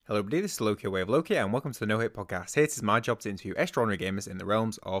Hello everybody, this is Loki Way of Loki and welcome to the No Hit Podcast. Here it is my job to interview extraordinary gamers in the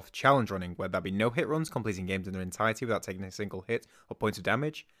realms of challenge running, whether that be no hit runs, completing games in their entirety without taking a single hit or point of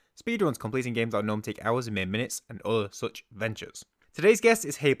damage, speed runs, completing games that would normally take hours and mere minutes, and other such ventures. Today's guest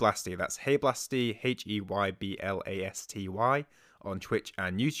is HeyBlasty, that's HeyBlasty, HeyBlasty on Twitch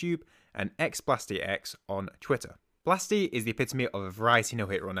and YouTube, and XBlastyX on Twitter. Blasty is the epitome of a variety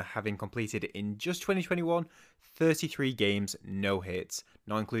no-hit runner, having completed in just 2021 33 games no hits,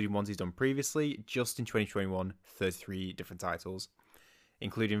 not including ones he's done previously. Just in 2021, 33 different titles,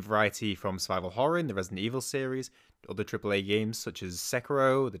 including variety from survival horror in the Resident Evil series, other AAA games such as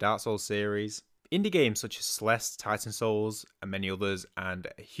Sekiro, the Dark Souls series, indie games such as Celeste, Titan Souls, and many others, and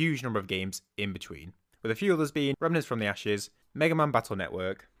a huge number of games in between, with a few others being Remnants from the Ashes, Mega Man Battle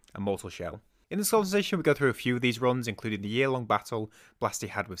Network, and Mortal Shell. In this conversation, we go through a few of these runs, including the year-long battle Blasty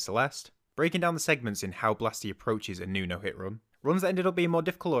had with Celeste, breaking down the segments in how Blasty approaches a new no-hit run, runs that ended up being more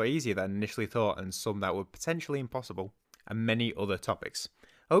difficult or easier than initially thought, and some that were potentially impossible, and many other topics.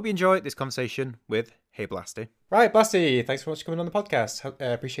 I hope you enjoyed this conversation with HeyBlasty. Right, Blasty, thanks so much for coming on the podcast.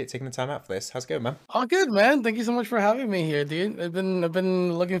 Appreciate taking the time out for this. How's it going, man? All good, man. Thank you so much for having me here, dude. I've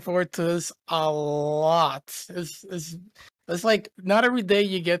been looking forward to this a lot. It's like not every day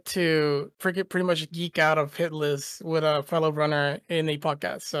you get to pretty much geek out of hit lists with a fellow runner in a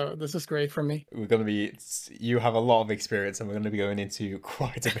podcast. So this is great for me. You have a lot of experience and we're going to be going into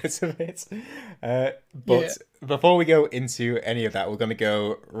quite a bit of it. Yeah. Before we go into any of that, we're going to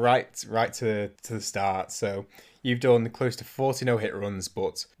go right to the start. So you've done close to 40 no-hit runs,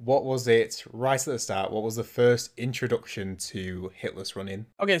 but what was it right at the start? What was the first introduction to hitless running?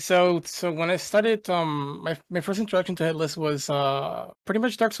 Okay, so when I started, my first introduction to hitless was pretty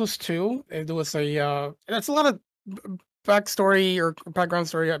much Dark Souls 2. It was that's a lot of backstory or background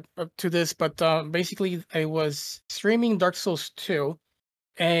story to this, but basically I was streaming Dark Souls 2.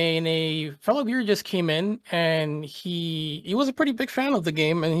 And a fellow viewer just came in and he was a pretty big fan of the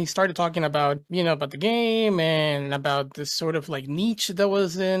game, and he started talking about, about the game and about this sort of like niche that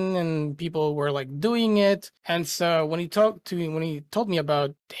was in and people were like doing it. And so when he told me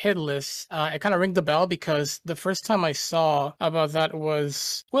about hitless, it kind of rang the bell because the first time I saw about that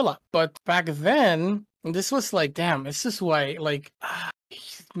was Squilla. But back then, this was like, damn, this is why like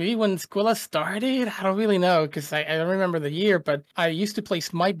maybe when Squilla started, I don't really know because I don't remember the year, but I used to play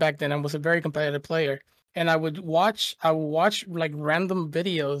Smite back then and was a very competitive player. And I would watch like random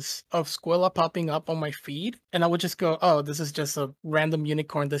videos of Squilla popping up on my feed, and I would just go, oh, this is just a random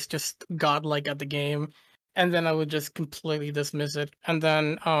unicorn that's just godlike at the game. And then I would just completely dismiss it. And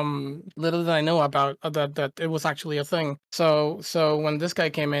then little did I know about that it was actually a thing. So when this guy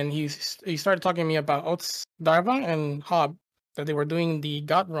came in, he started talking to me about Oats Darva and Hob, that they were doing the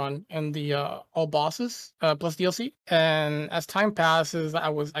God run and the all bosses plus DLC. And as time passes,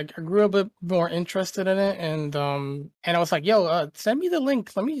 I grew a bit more interested in it, and I was like, yo, send me the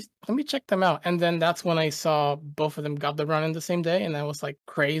link. Let me check them out. And then that's when I saw both of them got the run in the same day, and I was like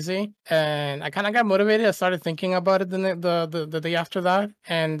crazy. And I kind of got motivated. I started thinking about it the day after that,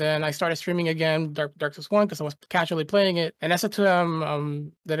 and then I started streaming again Dark Souls 1 because I was casually playing it. And I said to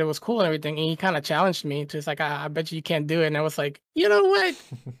him that it was cool and everything, and he kind of challenged me to, it's like, I bet you can't do it. And I was like, you know what?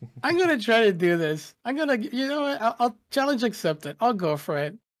 I'm gonna try to do this. I'm gonna, you know what? I'll challenge accepted. I'll go for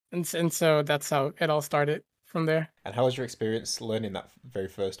it. And so that's how it all started from there. And how was your experience learning that very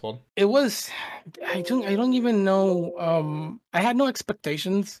first one? It was, I don't even know. I had no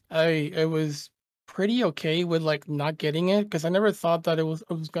expectations. I was pretty okay with like not getting it because I never thought that it was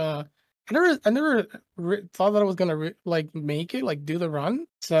gonna. I never thought that I was gonna like make it, like do the run.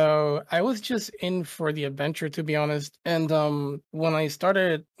 So I was just in for the adventure, to be honest. And when I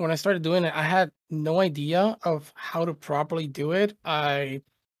started doing it, I had no idea of how to properly do it. I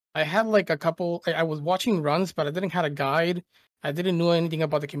had like a couple. I was watching runs, but I didn't have a guide. I didn't know anything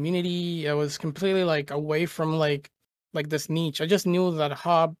about the community. I was completely like away from like this niche. I just knew that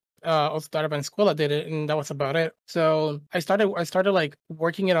Hob, Startup and Squilla did it, and that was about it. So I started like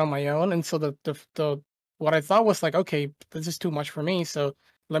working it on my own, and so the what I thought was like, okay, this is too much for me. So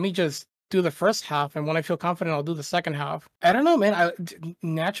let me just do the first half, and when I feel confident, I'll do the second half. I don't know, man.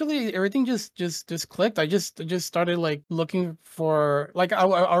 Naturally everything just clicked. I just started like looking for, like, I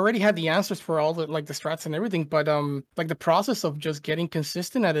already had the answers for all the like the strats and everything, but like the process of just getting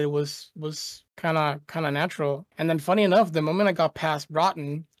consistent at it was kind of natural. And then funny enough, the moment I got past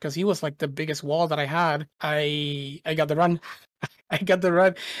Rotten, because he was like the biggest wall that I had, I got the run. I got the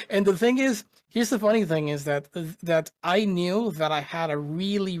run. And the thing is, here's the funny thing is that I knew that I had a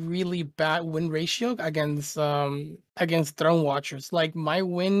really, really bad win ratio against Throne Watchers. Like my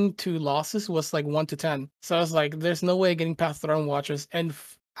win to losses was like 1 to 10. So I was like, there's no way getting past Throne Watchers. And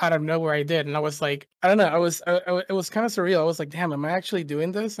out of nowhere I did, and I was like, I don't know, it was kind of surreal. I was like, damn, am I actually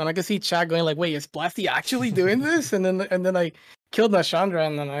doing this? And I could see chat going like, wait, is Blasty actually doing this? And then I killed Nashandra,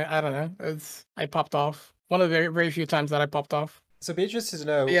 and then I don't know, I popped off. One of the very very few times that I popped off. So I'd be interested to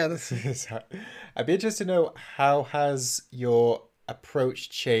know. Yeah, that's I'd be interested to know how has your approach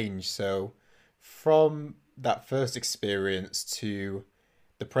changed. So from that first experience to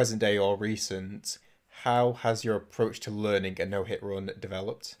the present day or recent, how has your approach to learning a no hit run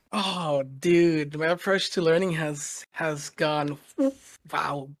developed? oh, dude, my approach to learning has gone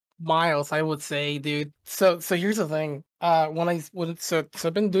wow miles, I would say, dude. So here's the thing. So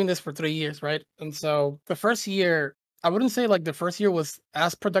I've been doing this for 3 years, right? And so the first year, I wouldn't say like the first year was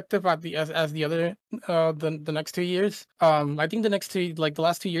as productive at the as the other the next 2 years. I think the next two like the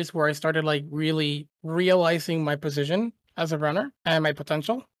last 2 years where I started like really realizing my position as a runner and my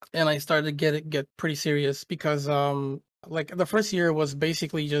potential, and I started to get pretty serious because like the first year was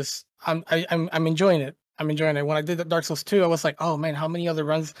basically just I'm enjoying it. I'm enjoying it. When I did the Dark Souls 2, I was like, oh man, how many other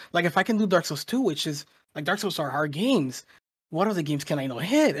runs? Like if I can do Dark Souls 2, which is like Dark Souls are hard games, what other games can I not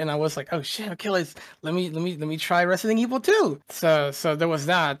hit? And I was like, oh shit, okay, let me try Resident Evil 2. So there was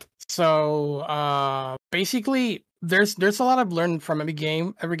that. So basically there's a lot I've learned from every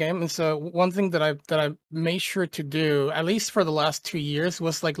game. And so one thing that I made sure to do, at least for the last 2 years,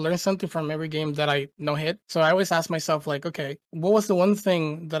 was like learn something from every game that I no hit. So I always ask myself, like, okay, what was the one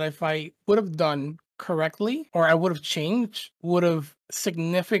thing that if I would have done correctly or I would have changed, would have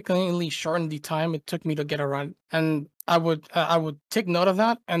significantly shortened the time it took me to get a run? And I would take note of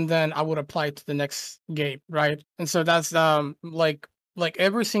that, and then I would apply it to the next game, right? And so that's like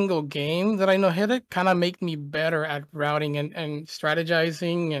every single game that I know hit it kind of make me better at routing and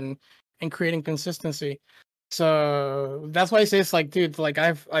strategizing and creating consistency. So that's why I say it's like, dude, like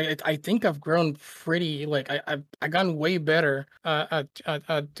I think I've grown pretty like I gotten way better at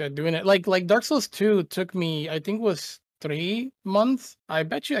doing it. Like Dark Souls 2 took me, I think, was 3 months. I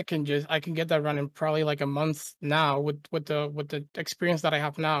bet you I can get that run in probably like a month now with the experience that I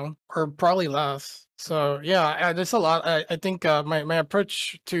have now, or probably less. So yeah, there's a lot. I think my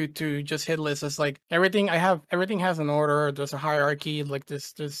approach to just hit list is like everything has an order. There's a hierarchy. Like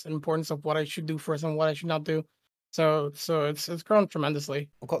this importance of what I should do first and what I should not do. So it's grown tremendously.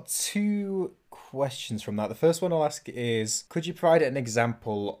 I've got two questions from that. The first one I'll ask is, could you provide an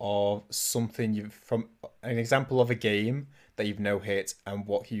example of something you've from an example of a game that you've no hit and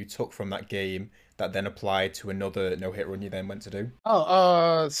what you took from that game that then applied to another no hit run you then went to do?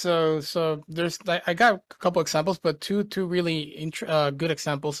 Oh, so there's I got a couple examples, but two really good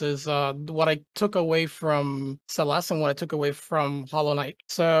examples is what I took away from Celeste and what I took away from Hollow Knight.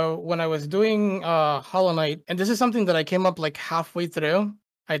 So when I was doing Hollow Knight, and this is something that I came up like halfway through,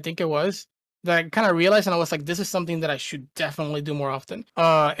 I think it was, that I kind of realized, and I was like, this is something that I should definitely do more often.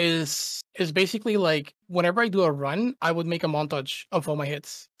 Is basically like whenever I do a run, I would make a montage of all my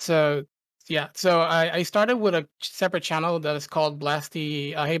hits. So yeah, so I started with a separate channel that is called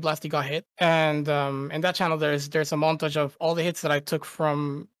Blasty. Hey, Blasty got hit, and in that channel there's a montage of all the hits that I took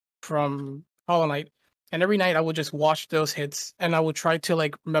from Hollow Knight, and every night I would just watch those hits and I would try to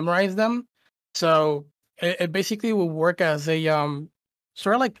like memorize them. So it basically will work as a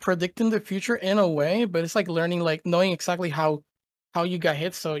sort of like predicting the future in a way, but it's like learning, like knowing exactly how you got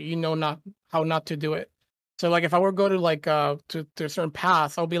hit, so you know not how not to do it. So like if I were to go to like to a certain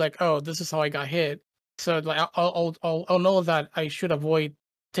path, I'll be like, oh, this is how I got hit. So like I'll know that I should avoid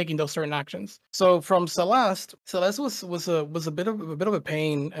taking those certain actions. So from Celeste was a bit of a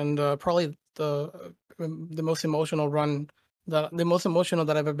pain, and probably the most emotional run, the most emotional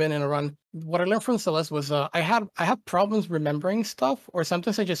that I've ever been in a run. What I learned from Celeste was I had problems remembering stuff, or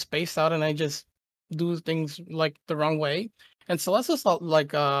sometimes I just space out and I just do things like the wrong way. And Celeste is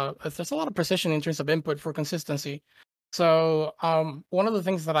like there's a lot of precision in terms of input for consistency. So one of the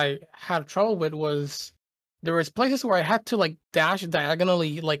things that I had trouble with was there was places where I had to like dash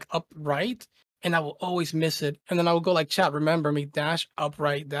diagonally like upright, and I will always miss it. And then I would go like, chat, remember me, dash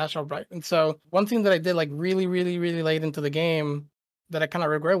upright, dash upright. And so one thing that I did like really, really, really late into the game that I kind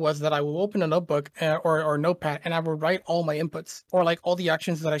of regret was that I will open a notebook or notepad, and I will write all my inputs or like all the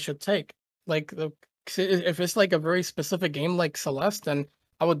actions that I should take. Like if it's like a very specific game like Celeste, then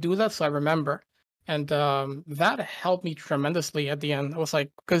I would do that so I remember. And that helped me tremendously at the end. I was like,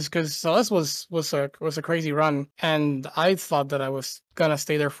 because Celeste was a crazy run, and I thought that I was gonna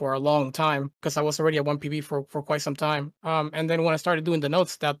stay there for a long time because I was already at 1 PB for quite some time. And then when I started doing the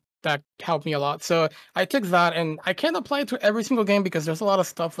notes, that helped me a lot. So I took that, and I can't apply it to every single game because there's a lot of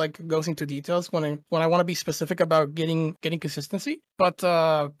stuff like goes into details when I want to be specific about getting consistency. But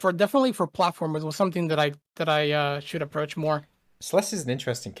for definitely for platformers was something that I should approach more. Celeste is an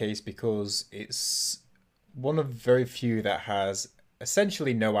interesting case because it's one of very few that has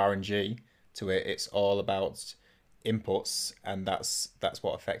essentially no RNG to it. It's all about inputs, and that's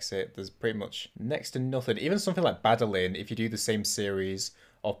what affects it. There's pretty much next to nothing. Even something like Badeline, if you do the same series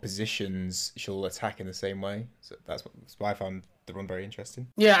of positions, she'll attack in the same way. So that's why I found the run very interesting.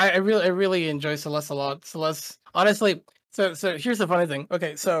 Yeah, I really enjoy Celeste a lot. Celeste, honestly. So here's the funny thing.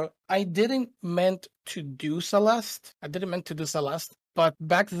 Okay, so I didn't meant to do Celeste. I didn't meant to do Celeste, but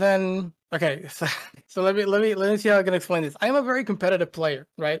back then, okay. So let me see how I can explain this. I'm a very competitive player,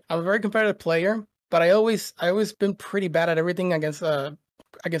 right? I'm a very competitive player, but I always been pretty bad at everything against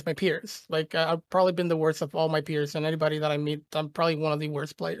my peers. Like I've probably been the worst of all my peers, and anybody that I meet, I'm probably one of the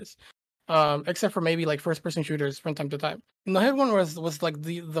worst players. Except for maybe like first person shooters from time to time. And the head one was like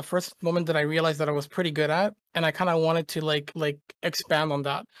the first moment that I realized that I was pretty good at, and I kind of wanted to like expand on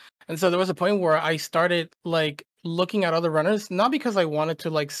that. And so there was a point where I started like looking at other runners, not because I wanted to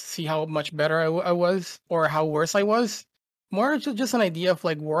like see how much better I was or how worse I was, more just an idea of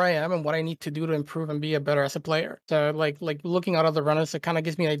like where I am and what I need to do to improve and be a better as a player. So like looking at other runners, it kind of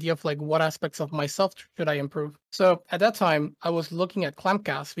gives me an idea of like what aspects of myself should I improve. So at that time, I was looking at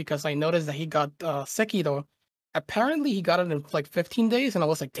Clamcast because I noticed that he got Sekiro. Apparently, he got it in like 15 days, and I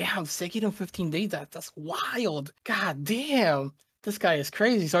was like, "Damn, Sekiro in 15 days? That's wild! God damn, this guy is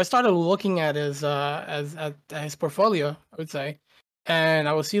crazy." So I started looking at his at his portfolio, I would say, and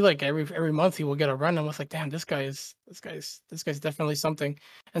I would see like every month he will get a run. And I was like, damn, this guy's definitely something.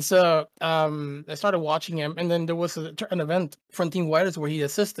 And so I started watching him, and then there was an event from Team Whiters where he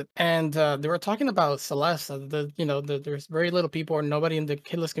assisted, and they were talking about Celeste. There's very little people or nobody in the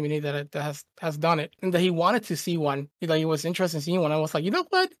Kidless community that has done it, and that he wanted to see one. He was interested in seeing one. I was like, you know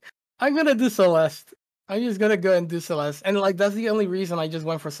what? I'm gonna do Celeste. I'm just gonna go and do Celeste, and like that's the only reason I just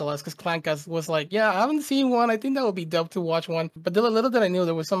went for Celeste because Clankas was like, yeah, I haven't seen one. I think that would be dope to watch one. But the little that I knew,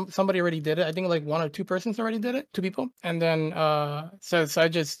 there was somebody already did it. I think like one or two persons already did it, two people, and then so I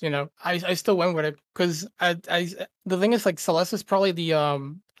just I still went with it because I the thing is like Celeste is probably the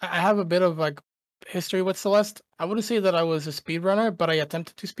I have a bit of like history with Celeste. I wouldn't say that I was a speedrunner, but I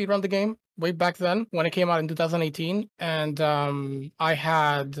attempted to speedrun the game way back then when it came out in 2018, and I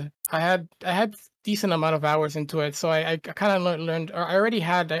had decent amount of hours into it, so I kind of learned, or I already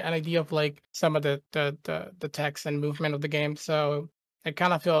had an idea of like some of the text and movement of the game, so it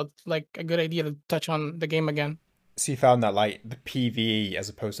kind of felt like a good idea to touch on the game again. So you found that like the PVE as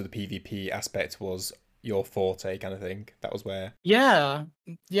opposed to the PvP aspect was your forte kind of thing. That was where. Yeah,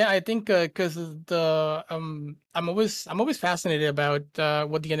 yeah, I think because the I'm always fascinated about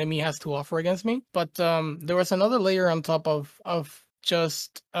what the enemy has to offer against me, but there was another layer on top of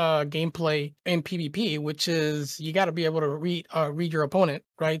just gameplay in PvP, which is you got to be able to read your opponent,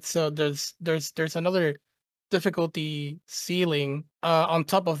 right? So there's another difficulty ceiling on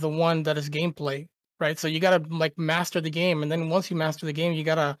top of the one that is gameplay, right? So you got to like master the game, and then once you master the game, you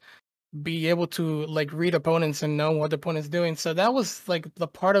got to be able to like read opponents and know what the opponent's doing. So that was like the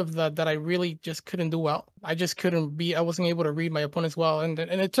part of that I really just couldn't do well. I wasn't able to read my opponents well, and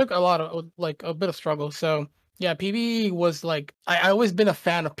it took a lot of like a bit of struggle. So yeah, PvE was like I always been a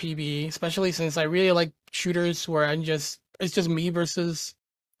fan of PvE, especially since I really like shooters where it's just me versus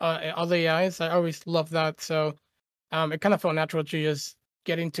other AIs. I always loved that. So it kind of felt natural to just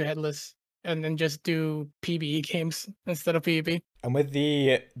get into Headless and then just do PvE games instead of PvP. And with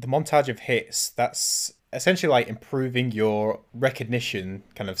the montage of hits, that's essentially like improving your recognition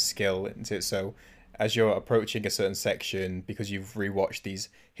kind of skill, isn't it? So as you're approaching a certain section, because you've rewatched these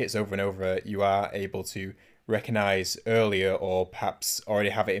hits over and over, you are able to recognize earlier, or perhaps already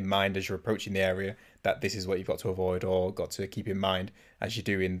have it in mind as you're approaching the area, that this is what you've got to avoid or got to keep in mind as you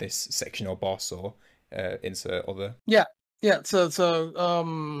do in this section or boss or insert other. Yeah, yeah.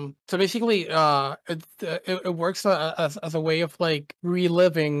 So basically, it works as a way of like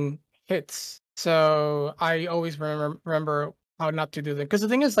reliving hits. So I always remember how not to do them because the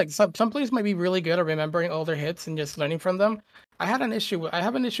thing is like some players might be really good at remembering all their hits and just learning from them. I have an issue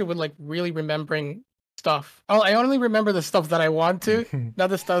with like really remembering stuff. I only remember the stuff that I want to, not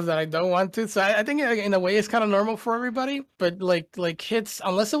the stuff that I don't want to. So I think in a way it's kind of normal for everybody. But like hits,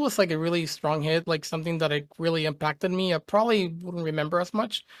 unless it was like a really strong hit, like something that it really impacted me, I probably wouldn't remember as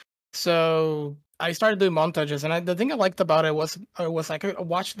much. So I started doing montages, and the thing I liked about it was I could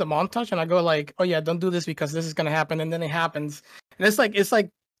watch the montage and I go like, oh yeah, don't do this because this is gonna happen, and then it happens. And it's like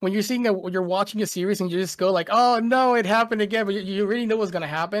when you're watching a series and you just go like, oh no, it happened again, but you already know what's gonna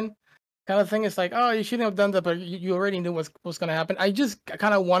happen kind of thing. It's like, oh, you shouldn't have done that, but you already knew what's going to happen. I just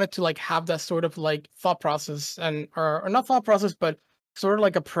kind of wanted to like have that sort of like thought process, and or not thought process, but sort of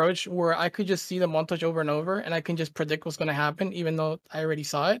like approach where I could just see the montage over and over, and I can just predict what's going to happen, even though I already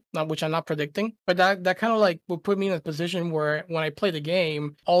saw it, not which I'm not predicting. But that kind of like will put me in a position where when I play the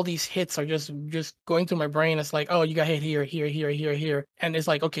game, all these hits are just going through my brain. It's like, oh, you got hit here, here, here, here, here, and it's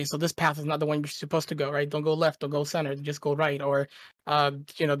like, okay, so this path is not the one you're supposed to go, right? Don't go left, don't go center, just go right, or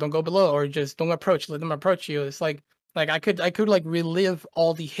don't go below, or just don't approach, let them approach you. It's like I could like relive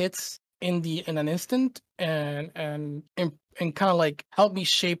all the hits in an instant and kind of like help me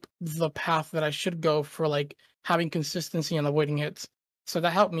shape the path that I should go for like having consistency and avoiding hits. So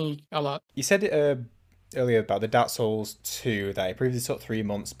that helped me a lot. You said earlier about the Dark Souls 2 that it previously took 3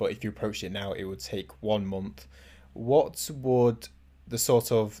 months, but if you approached it now, it would take 1 month. What would the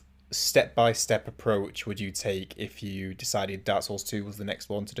sort of step-by-step approach would you take if you decided Dark Souls 2 was the next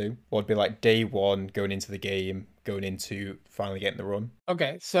one to do? What would be like day one, going into the game, going into finally getting the run?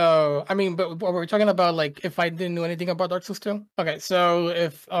 Okay, so I mean, but what we're talking about, like, if I didn't know anything about Dark Souls 2. Okay, so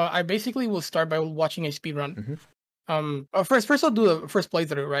if I basically will start by watching a speed run. Mm-hmm. First I'll do the first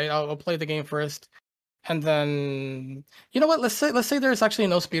playthrough, right? I'll play the game first, and then you know what? Let's say there's actually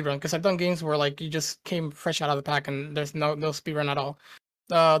no speed run because I've done games where like you just came fresh out of the pack and there's no speed run at all.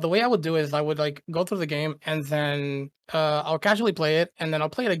 The way I would do is I would like go through the game and then I'll casually play it and then I'll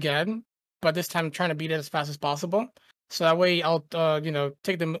play it again, but this time trying to beat it as fast as possible. So that way I'll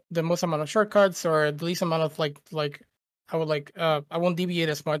take the most amount of shortcuts or the least amount of like I would like I won't deviate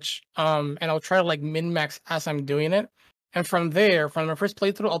as much and I'll try to like min max as I'm doing it. And from there, from my first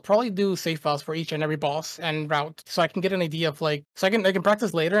playthrough, I'll probably do save files for each and every boss and route, so I can get an idea of like, so I can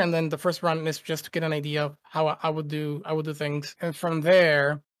practice later, and then the first run is just to get an idea of how I would do things. And from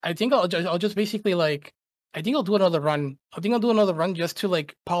there, I think I'll just basically like, I think I'll do another run. I think I'll do another run just to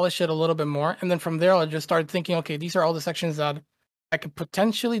like polish it a little bit more, and then from there I'll just start thinking, okay, these are all the sections that I could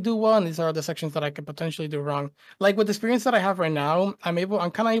potentially do well, and these are the sections that I could potentially do wrong. Like with the experience that I have right now, I'm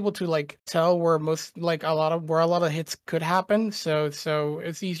kind of able to like tell where most like a lot of hits could happen. So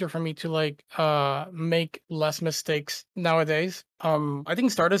it's easier for me to like make less mistakes nowadays. I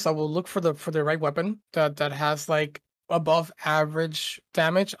think starters I will look for the right weapon that has like above average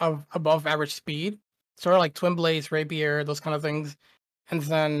damage of above average speed. Sort of like twin blades, rapier, those kind of things. And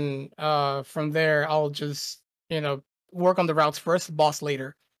then from there I'll just, you know, work on the routes first, boss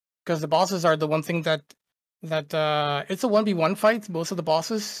later, because the bosses are the one thing that it's a 1v1 fight, most of the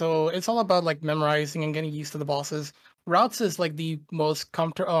bosses, so it's all about like memorizing and getting used to the bosses. Routes is like the most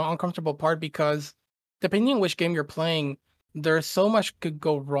uncomfortable part because depending on which game you're playing, there's so much could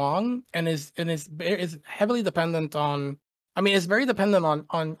go wrong and is heavily dependent on, I mean, it's very dependent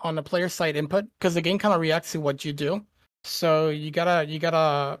on the player side input because the game kind of reacts to what you do. So you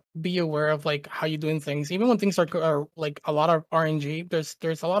gotta be aware of like how you're doing things. Even when things are like a lot of RNG,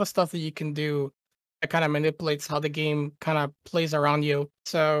 there's a lot of stuff that you can do that kind of manipulates how the game kind of plays around you.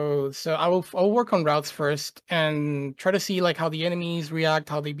 So I'll work on routes first and try to see like how the enemies react,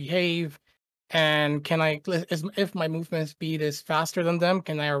 how they behave, and if my movement speed is faster than them,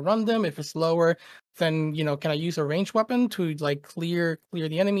 can I run them? If it's lower, then can I use a ranged weapon to like clear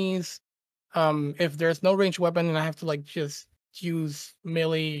the enemies? If there's no ranged weapon and I have to like just use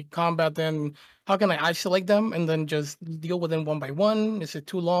melee combat, then how can I isolate them and then just deal with them one by one? Is it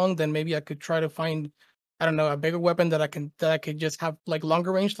too long? Then maybe I could try to find, I don't know, a bigger weapon that I could just have like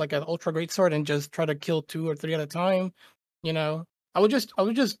longer range, like an ultra great sword, and just try to kill two or three at a time. You know, I would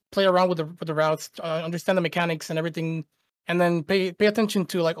just play around with the routes, understand the mechanics and everything, and then pay attention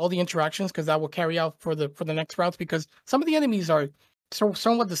to like all the interactions because that will carry out for the next routes because some of the enemies are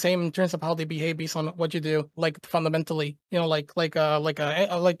somewhat the same in terms of how they behave based on what you do, like fundamentally, like a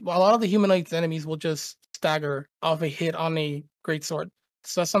lot of the humanoid enemies will just stagger off a hit on a great sword.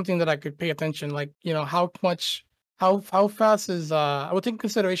 So that's something that I could pay attention, like how much, how fast is I would take in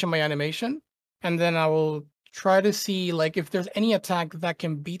consideration my animation, and then I will try to see like if there's any attack that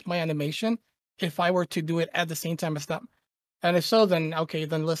can beat my animation if I were to do it at the same time as them. And if so, then okay,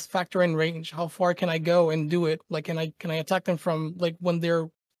 then let's factor in range. How far can I go and do it? Like, can I attack them from like when they're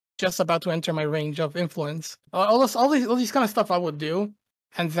just about to enter my range of influence? All these kind of stuff I would do,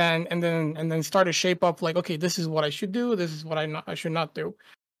 and then start to shape up like, okay, this is what I should do. This is what I should not do.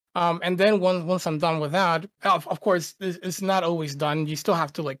 And then once I'm done with that, of course, it's not always done. You still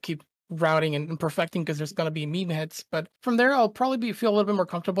have to like keep routing and perfecting because there's gonna be meme hits. But from there, I'll probably feel a little bit more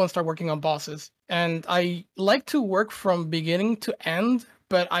comfortable and start working on bosses. And I like to work from beginning to end,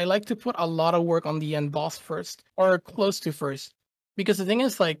 but I like to put a lot of work on the end boss first or close to first. Because the thing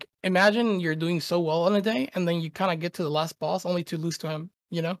is, like, imagine you're doing so well on a day, and then you kind of get to the last boss only to lose to him.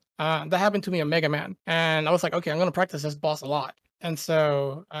 That happened to me on Mega Man, and I was like, okay, I'm gonna practice this boss a lot. And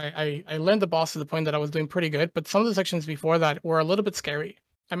so I learned the boss to the point that I was doing pretty good, but some of the sections before that were a little bit scary.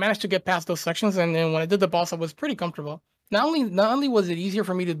 I managed to get past those sections, and then when I did the boss, I was pretty comfortable. Not only was it easier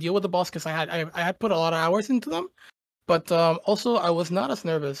for me to deal with the boss because I had put a lot of hours into them, but also I was not as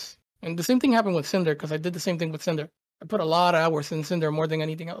nervous. And the same thing happened with Cinder because I did the same thing with Cinder. I put a lot of hours in Cinder more than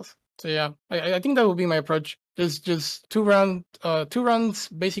anything else. So yeah, I think that would be my approach. Just two runs.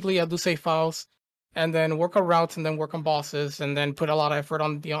 Basically, I'll do save files, and then work on routes, and then work on bosses, and then put a lot of effort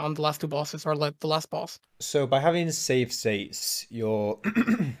on the last two bosses or the last boss. So by having save states, you're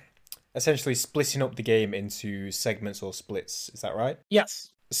essentially splitting up the game into segments or splits. Is that right?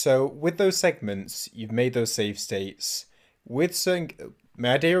 Yes. So with those segments, you've made those save states. With certain,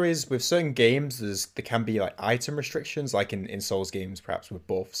 my idea is with certain games, there can be like item restrictions, like in Souls games, perhaps with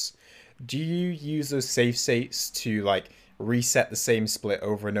buffs. Do you use those save states to like reset the same split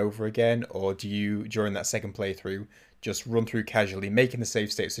over and over again, or do you during that second playthrough just run through casually, making the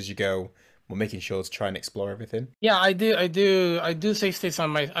save states as you go, while making sure to try and explore everything? Yeah, I do save states on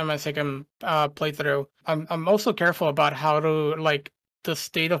my second playthrough. I'm also careful about how to like the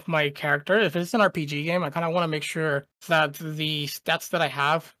state of my character. If it's an RPG game, I kind of want to make sure that the stats that I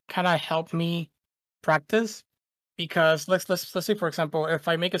have kind of help me practice. Because let's say for example, if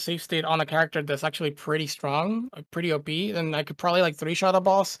I make a save state on a character that's actually pretty strong, pretty OP, then I could probably like three shot a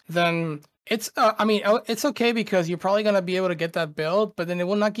boss. Then it's okay because you're probably gonna be able to get that build, but then it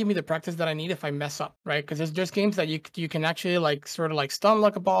will not give me the practice that I need if I mess up, right? Because there's just games that you can actually like sort of like stun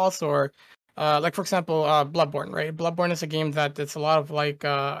like a boss or like for example Bloodborne, right? Bloodborne is a game that it's a lot of like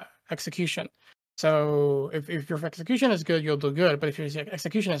execution. So if your execution is good, you'll do good. But if your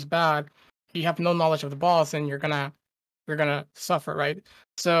execution is bad, you have no knowledge of the boss, and you're gonna suffer, right?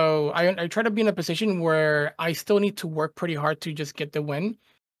 So I try to be in a position where I still need to work pretty hard to just get the win,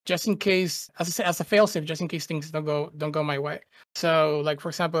 just in case, as I say, as a failsafe, just in case things don't go my way. So, like for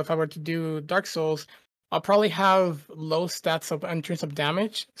example, if I were to do Dark Souls, I'll probably have low stats of in terms of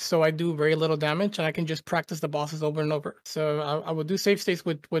damage, so I do very little damage, and I can just practice the bosses over and over. So I would do save states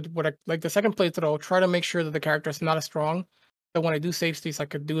with what I, like the second playthrough. I'll try to make sure that the character is not as strong. So when I do save states, I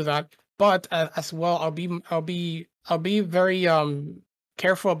could do that. But as well, I'll be very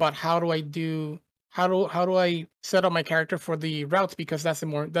careful about how do I set up my character for the routes because that's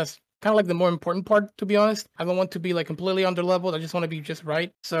kind of like the more important part, to be honest. I don't want to be like completely under leveled. I just want to be just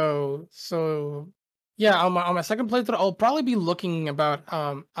right. So yeah, on my second playthrough, I'll probably be looking about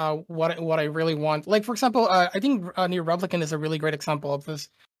what I really want. Like for example, I think Near Replicant is a really great example of this.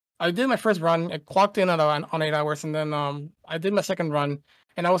 I did my first run, I clocked in at on 8 hours, and then I did my second run,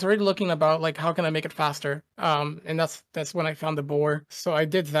 and I was already looking about like how can I make it faster. And that's when I found the boar. So I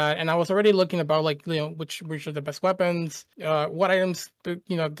did that, and I was already looking about like which are the best weapons, what items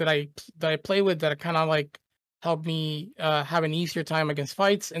that I play with that kind of like help me have an easier time against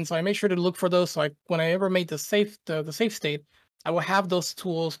fights. And so I made sure to look for those. So when I ever made the safe state, I will have those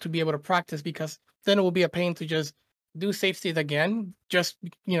tools to be able to practice because then it will be a pain to just do safe state again, just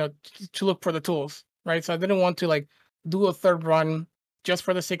to look for the tools, right? So I didn't want to like do a third run just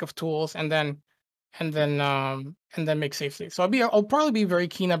for the sake of tools and then make safe state. So I'll probably be very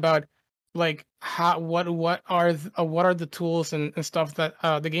keen about like what are the tools and stuff that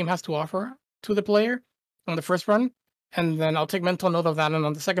the game has to offer to the player on the first run. And then I'll take mental note of that, and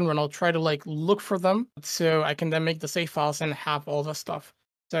on the second run, I'll try to like look for them so I can then make the save files and have all the stuff.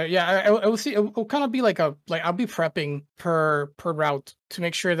 So yeah, I will see. It will kind of be like I'll be prepping per route to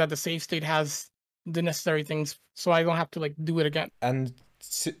make sure that the save state has the necessary things, so I don't have to like do it again. And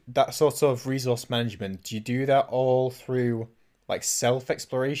that sort of resource management, do you do that all through like self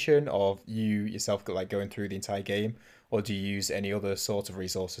exploration of you yourself like going through the entire game, or do you use any other sort of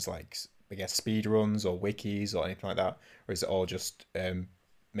resources like I guess speed runs or wikis or anything like that, or is it all just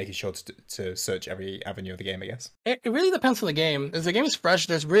making sure to search every avenue of the game? I guess It really depends on the game. As the game is fresh,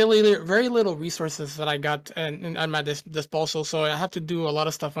 there's really very little resources that I got at my disposal, so I have to do a lot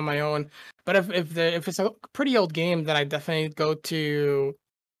of stuff on my own. But if it's a pretty old game, then I definitely go to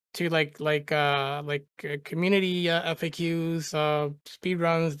community FAQs, speed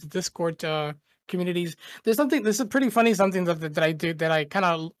runs, Discord communities. This is pretty funny something that I do that I kind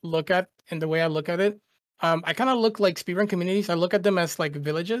of look at in the way I look at it. I kind of look like speedrun communities. I look at them as like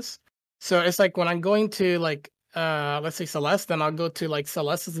villages. So it's like when I'm going to like let's say Celeste, then I'll go to like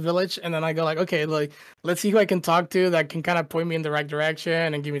Celeste's village, and then I go like, okay, like let's see who I can talk to that can kind of point me in the right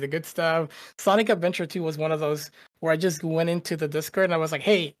direction and give me the good stuff. Sonic Adventure 2 was one of those where I just went into the Discord and I was like,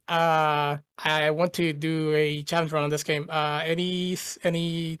 hey, I want to do a challenge run on this game. Any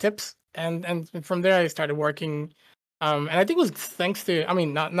tips? And from there I started working. And I think it was thanks to, I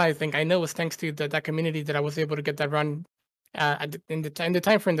mean, not I think, I know it was thanks to that community that I was able to get that run in the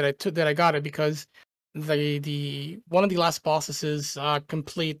time frame that I got it, because the one of the last bosses is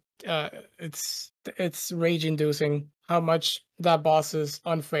complete. It's rage inducing how much that boss is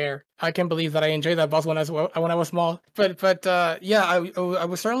unfair. I can't believe that I enjoyed that boss when I was small. But yeah, I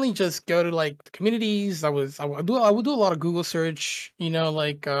would certainly just go to like the communities. I would do a lot of Google search.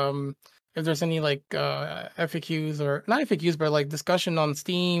 Like if there's any like FAQs, or not FAQs, but like discussion on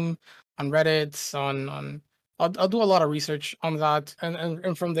Steam, on Reddit, on I'll do a lot of research on that,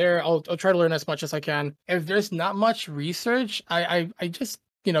 and from there I'll try to learn as much as I can. If there's not much research, I just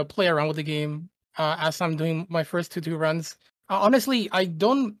play around with the game as I'm doing my first two runs. Honestly, I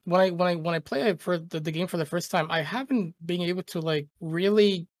don't when I play it for the game for the first time, I haven't been able to like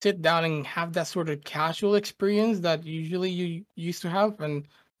really sit down and have that sort of casual experience that usually you used to have. And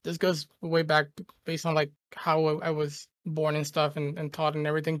this goes way back based on like how I was born and stuff, and taught and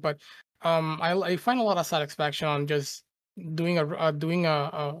everything. But I find a lot of satisfaction on just doing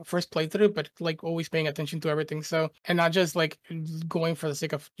a first playthrough, but like always paying attention to everything. So, and not just like going for the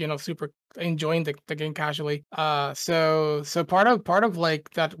sake of super enjoying the game casually. So part of like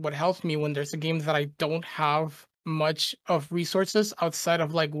that, what helps me when there's a game that I don't have much of resources outside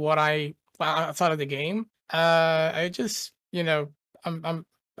of like what I outside of the game. I just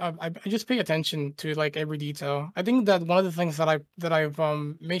I just pay attention to like every detail. I think that one of the things that I've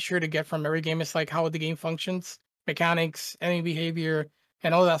made sure to get from every game is like how the game functions, mechanics, enemy behavior,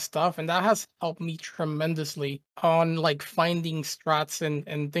 and all that stuff. And that has helped me tremendously on like finding strats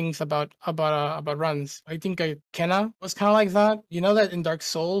and things about runs. I think Kenna was kind of like that. You know that in Dark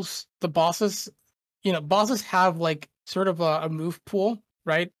Souls, the bosses have like sort of a move pool,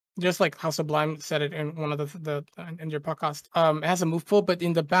 right? Just like how Sublime said it in one of the in your podcast. It has a move pool, but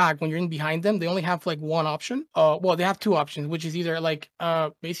in the back, when you're in behind them, they only have like one option. Well, they have two options, which is either like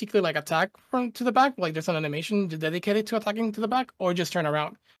basically like attack from to the back, like there's an animation dedicated to attacking to the back, or just turn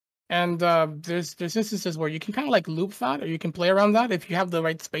around. And there's instances where you can kind of like loop that, or you can play around that if you have the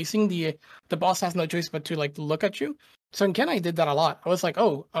right spacing. The boss has no choice but to like look at you. So in Ken, I did that a lot. I was like,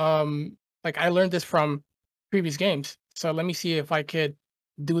 oh, like I learned this from previous games, so let me see if I could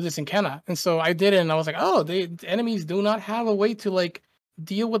do this in Kenna. And so I did it, and I was like, oh, the enemies do not have a way to like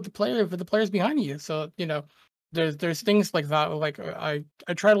deal with the players behind you. So there's things like that. Like I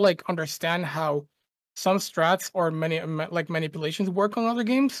try to like understand how some strats or like manipulations work on other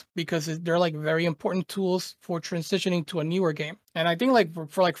games, because they're like very important tools for transitioning to a newer game. And I think like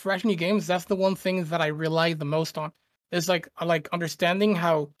for like fresh new games, that's the one thing that I rely the most on. Is like understanding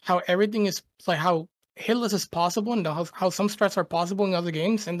how everything is like how hitless is possible, and how some strats are possible in other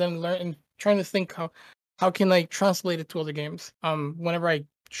games, and then learn and trying to think how can I translate it to other games. Whenever I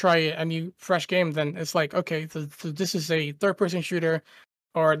try a new fresh game, then it's like, okay, so this is a third person shooter,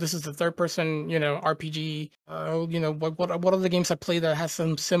 or this is the third person RPG. What other games I play that has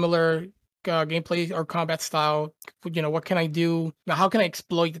some similar gameplay or combat style? What can I do now? How can I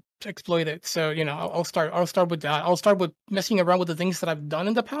exploit it? So I'll start with that. I'll start with messing around with the things that I've done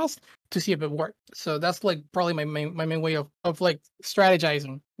in the past to see if it worked. So that's like probably my main way of like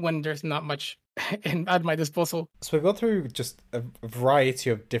strategizing when there's not much at my disposal. So we've gone through just a variety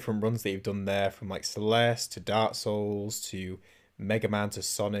of different runs that you've done there, from like Celeste to Dark Souls to Mega Man to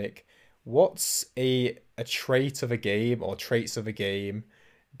Sonic. What's a trait of a game or traits of a game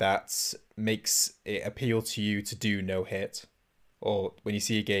that makes it appeal to you to do no hit? Or when you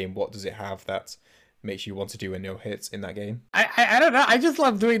see a game, what does it have that makes you want to do a no hit in that game? I don't know. I just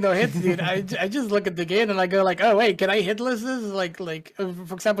love doing no hits, dude. I just look at the game and I go like, oh wait, can I hitless this? Like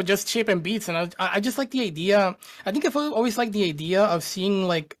for example, just chip and beats, and I just like the idea. I think I've always liked the idea of seeing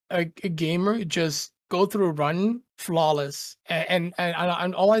like a gamer just go through a run flawless, and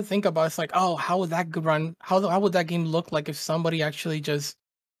all I think about is like, oh, how would that run? How would that game look like if somebody actually just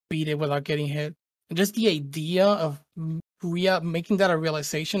beat it without getting hit? And just the idea of making that a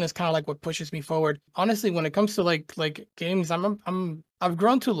realization is kind of like what pushes me forward. Honestly, when it comes to like games, I've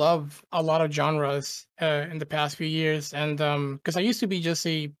grown to love a lot of genres in the past few years, and because I used to be just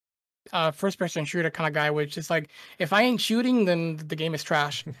a first person shooter kind of guy, which is like, if I ain't shooting, then the game is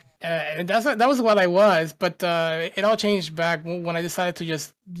trash. And that was what I was, but it all changed back when I decided to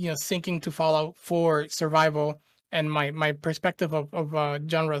just sinking to Fallout for survival, and my perspective of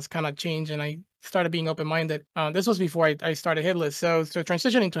genres kind of changed, and I started being open-minded. This was before I started Hitless. So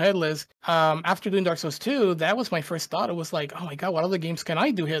transitioning to Hitless, after doing Dark Souls 2, that was my first thought. It was like, oh my god, what other games can I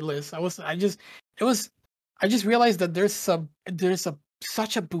do Hitless? I just realized that there's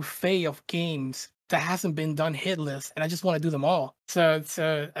such a buffet of games that hasn't been done hitless, and I just want to do them all. So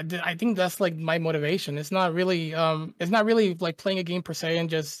I think that's like my motivation. It's not really like playing a game per se and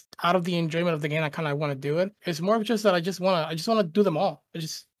just out of the enjoyment of the game I kind of want to do it. It's more of just that I just want to do them all. I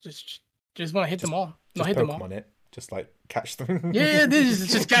just want to hit them all. No, Just hit them all. Pokemon it. Just like catch them. Yeah, this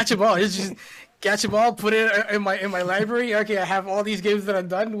is just catch them all. It's just catch them all. Put it in my library. Okay, I have all these games that I've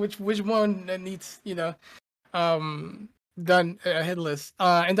done. Which one needs done hitless?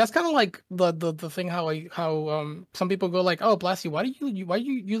 And that's kind of like the thing how some people go like, oh, Blasty, why do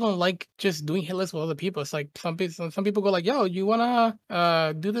you don't like just doing hitless with other people? It's like some people go like, yo, you wanna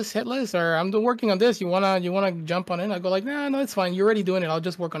do this hitless, or I'm working on this. You wanna jump on it? I go like, nah, no, it's fine. You're already doing it. I'll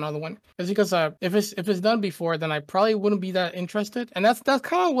just work on another one. It's because if it's done before, then I probably wouldn't be that interested. And that's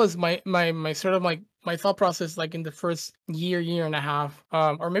kind of was my sort of like my thought process, like in the first year and a half,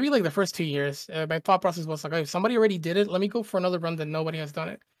 or maybe like the first 2 years. My thought process was like, oh, if somebody already did it, let me go for another run that nobody has done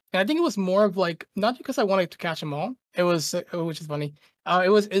it. And I think it was more of like, not because I wanted to catch them all. It was, which is funny.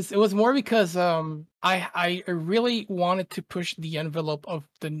 It was more because I really wanted to push the envelope of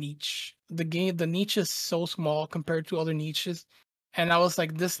the niche. The niche is so small compared to other niches, and I was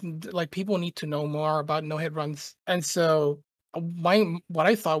like, like people need to know more about no hit runs, and so what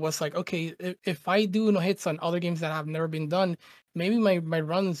I thought was like, okay, if I do no hits on other games that have never been done, maybe my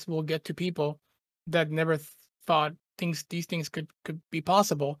runs will get to people that never thought these things could be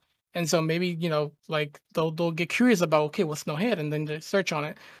possible. And so maybe, like they'll get curious about, okay, what's no hit, and then they search on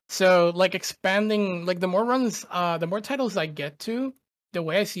it. So like expanding, like the more runs, the more titles I get to, the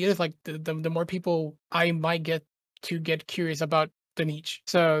way I see it is like the more people I might get to get curious about the niche.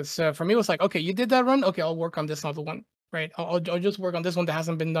 So for me it was like, okay, you did that run, okay, I'll work on this other one. Right, I'll just work on this one that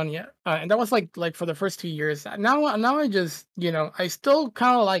hasn't been done yet, and that was like for the first 2 years. Now I just I still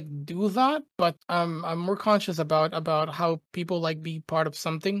kind of like do that, but I'm more conscious about how people like be part of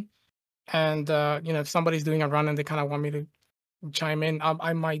something, and if somebody's doing a run and they kind of want me to chime in,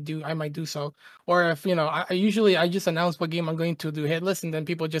 I might do so. Or if I usually I just announce what game I'm going to do hitless, and then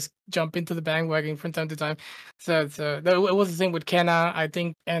people just jump into the bandwagon from time to time. So it was the same with Kenna, I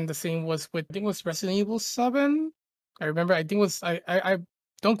think, and the same was with, I think it was Resident Evil 7. I remember, I think it was, I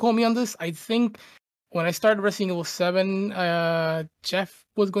don't quote me on this. I think when I started Resident Evil 7, Jeff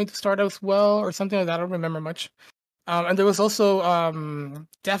was going to start as well, or something like that. I don't remember much. And there was also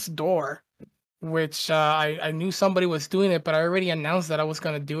Death's Door, which I knew somebody was doing it, but I already announced that I was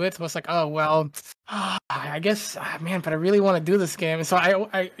gonna do it. So I was like, oh well, I guess, man, but I really want to do this game. So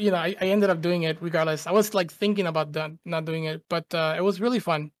I ended up doing it regardless. I was like thinking about not doing it, but it was really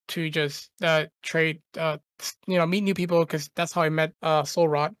fun to just trade, meet new people, because that's how I met Soul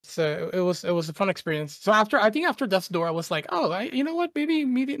Rot. So it was a fun experience. So I think after Death's Door, I was like, oh, you know what,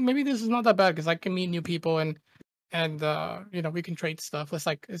 maybe this is not that bad, because I can meet new people, and we can trade stuff. It's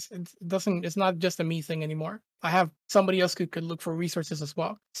like it's not just a me thing anymore. I have somebody else who could look for resources as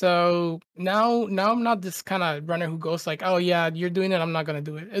well. So now I'm not this kind of runner who goes like, oh yeah, you're doing it, I'm not gonna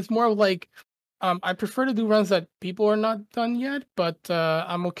do it. It's more of like, I prefer to do runs that people are not done yet, but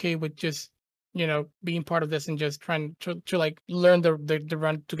I'm okay with just being part of this and just trying to like learn the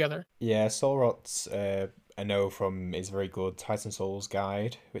run together. Yeah, Soul Rot's I know from his very good Titan Souls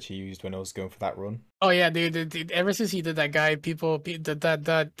guide, which he used when I was going for that run. Oh yeah, dude, ever since he did that guide,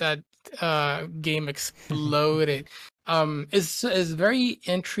 that game exploded. It's very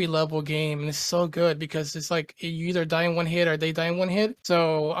entry level game, and it's so good because it's like you either die in one hit or they die in one hit.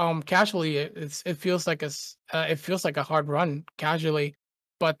 So casually it feels like a hard run casually,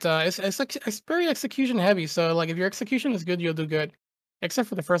 but it's very execution heavy. So like if your execution is good, you'll do good, except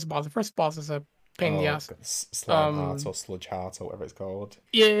for the first boss. The first boss is a pain in the ass. Slime Heart or Sludge Heart or whatever it's called.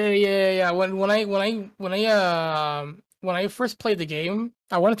 Yeah. When I first played the game,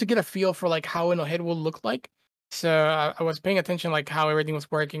 I wanted to get a feel for like how a hit will look like. So I was paying attention like how everything was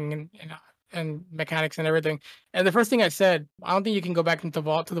working, and mechanics and everything. And the first thing I said, I don't think you can go back into the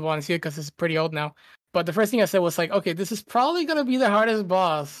vault and see it because it's pretty old now. But the first thing I said was like, okay, this is probably gonna be the hardest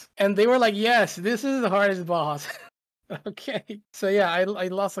boss. And they were like, yes, this is the hardest boss. Okay. So yeah, I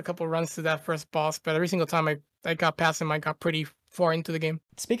lost a couple runs to that first boss, but every single time I got past him, I got pretty far into the game.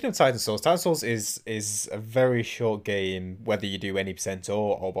 Speaking of Titan Souls is a very short game, whether you do any percent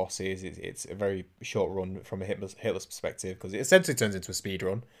or all bosses. It's a very short run from a hitless perspective, because it essentially turns into a speed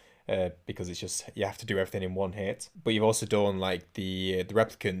run, because it's just, you have to do everything in one hit. But you've also done like the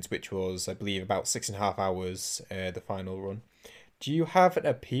Replicant, which was, I believe, about 6.5 hours, the final run. Do you have an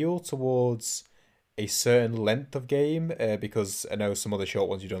appeal towards a certain length of game? Because I know some other short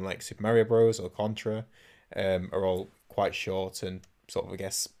ones you've done, like Super Mario Bros. Or Contra, are all quite short and sort of, I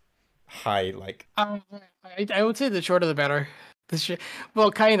guess, high, like... I would say the shorter the better. The shit.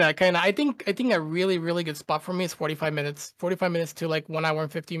 Well, kinda. I think a really, really good spot for me is 45 minutes. 45 minutes to like 1 hour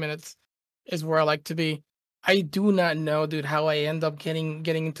and 50 minutes is where I like to be. I do not know, dude, how I end up getting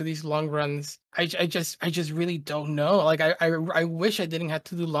into these long runs. I just really don't know. Like I wish I didn't have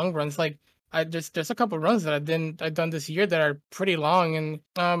to do long runs. Like I just there's a couple runs that I've done this year that are pretty long, and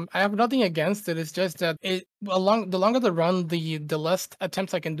I have nothing against it. It's just that the longer the run, the less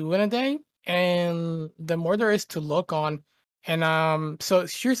attempts I can do in a day, and the more there is to look on. And so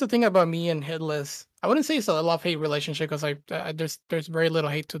here's the thing about me and Hitless. I wouldn't say it's a love hate relationship because there's very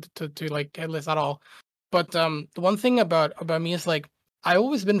little hate to like Hitless at all. But the one thing about me is like I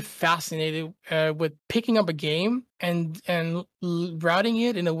always been fascinated with picking up a game and routing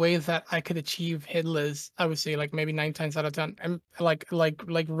it in a way that I could achieve Hitless. I would say like maybe 9 times out of 10. And like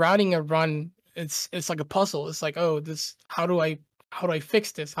routing a run. It's like a puzzle. It's like, oh, this how do I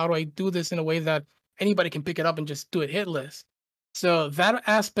fix this? How do I do this in a way that anybody can pick it up and just do it hitless? So that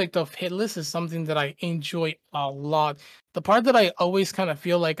aspect of hitless is something that I enjoy a lot. The part that I always kind of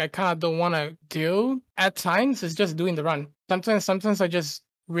feel like I kind of don't want to do at times is just doing the run. Sometimes I just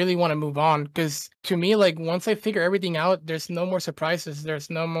really want to move on because to me, like once I figure everything out, there's no more surprises. There's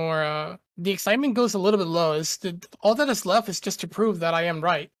no more. The excitement goes a little bit low. All that is left is just to prove that I am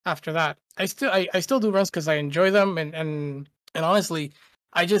right. After that, I still do runs because I enjoy them and honestly,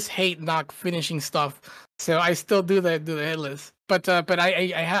 I just hate not finishing stuff. So I still do the hitless. But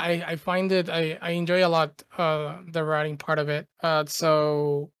I find it I enjoy a lot the writing part of it.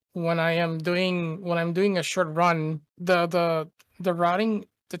 So when I'm doing a short run, the routing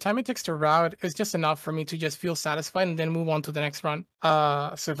the time it takes to route is just enough for me to just feel satisfied and then move on to the next run.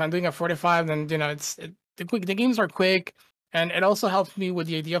 So if I'm doing a 45, then the games are quick. And it also helps me with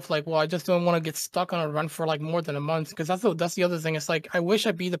the idea of like, well, I just don't want to get stuck on a run for like more than a month because that's the other thing. It's like I wish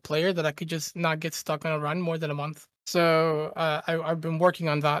I'd be the player that I could just not get stuck on a run more than a month. So I've been working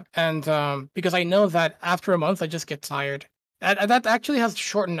on that, and because I know that after a month I just get tired. That actually has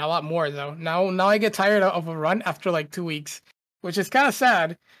shortened a lot more though. Now I get tired of a run after like 2 weeks, which is kind of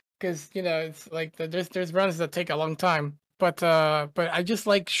sad because it's like there's runs that take a long time. But I just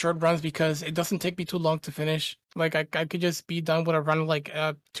like short runs because it doesn't take me too long to finish. Like I could just be done with a run like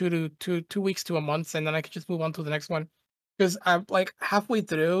 2 weeks to a month, and then I could just move on to the next one. Because I'm like halfway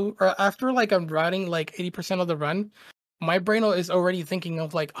through, or after like I'm riding like 80% of the run, my brain is already thinking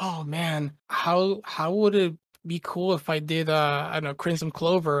of like, oh man, how would it be cool if I did I don't know, Crimson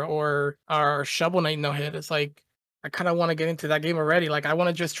Clover or Shovel Knight no hit? It's like I kind of want to get into that game already. Like I want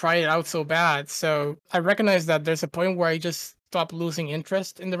to just try it out so bad. So I recognize that there's a point where I just stop losing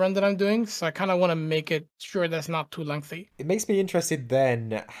interest in the run that I'm doing. So I kind of want to make it sure that's not too lengthy. It makes me interested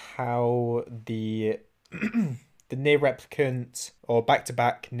then how the the near replicant or back to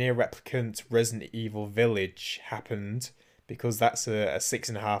back near replicant Resident Evil Village happened because that's a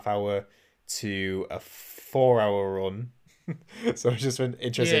 6.5 hour to a 4 hour run. So I was just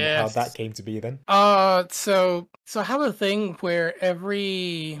interested in how that Yes. came to be then. So I have a thing where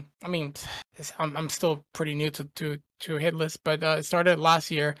I mean, I'm still pretty new to Hitless, but it started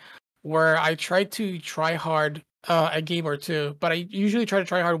last year, where I tried to try hard a game or two, but I usually try to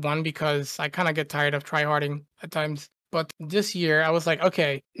try hard one because I kind of get tired of try harding at times. But this year, I was like,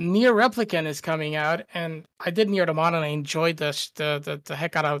 okay, Nier Replicant is coming out, and I did Nier Automata, and I enjoyed the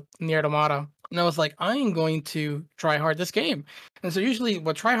heck out of Nier Automata. And I was like, I am going to try hard this game. And so usually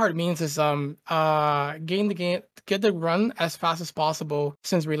what try hard means is get the run as fast as possible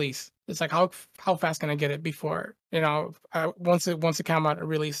since release. It's like how fast can I get it before once it come out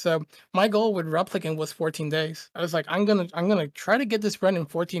release. So my goal with Replicant was 14 days. I was like, I'm gonna try to get this run in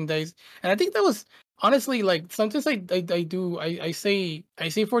 14 days. And I think that was honestly like sometimes I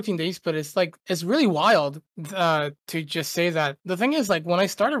say 14 days, but it's like it's really wild to just say that. The thing is like when I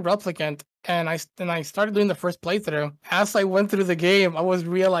started Replicant and I started doing the first playthrough, as I went through the game, I was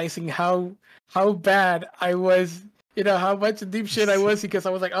realizing how bad I was, how much deep shit I was because I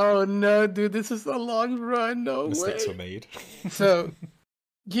was like, oh no, dude, this is a long run, no Mistakes were way. made. So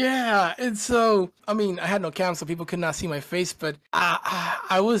yeah, and so I mean, I had no cam, so people could not see my face, but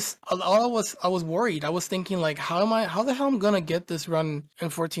I was worried. I was thinking like, how the hell am I gonna get this run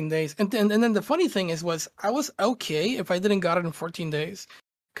in 14 days? And then the funny thing was I was okay if I didn't got it in 14 days,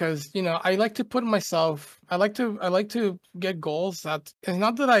 because I like to put myself. I like to get goals that it's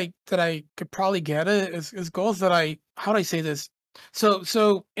not that I could probably get it. Is goals that how do I say this?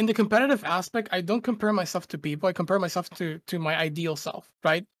 So in the competitive aspect, I don't compare myself to people. I compare myself to my ideal self,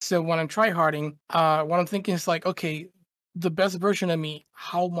 right? So when I'm tryharding, what I'm thinking is like, okay, the best version of me,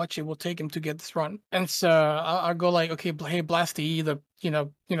 how much it will take him to get this run. And so I'll go like, okay, hey, Blasty,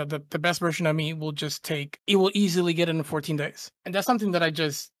 the best version of me will just take, it will easily get it in 14 days. And that's something that I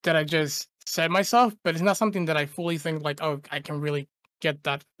just said myself, but it's not something that I fully think like, oh, I can really get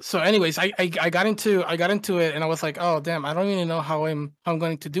that. So anyways, I got into it and I was like, oh damn, I don't even know how I'm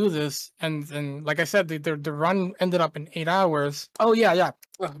going to do this. And like I said, the run ended up in 8 hours. Oh yeah.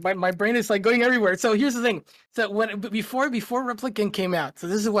 Ugh, my brain is like going everywhere. So here's the thing. So before Replicant came out, so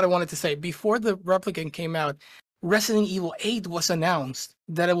this is what I wanted to say. Before the Replicant came out, Resident Evil 8 was announced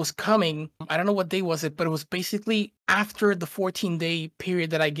that it was coming. I don't know what day was it, but it was basically after the 14-day period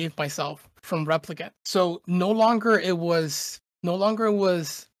that I gave myself from Replicant. So no longer it was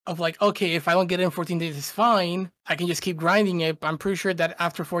of like, okay, if I don't get it in 14 days, it's fine. I can just keep grinding it. But I'm pretty sure that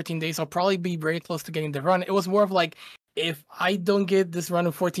after 14 days, I'll probably be very close to getting the run. It was more of like, if I don't get this run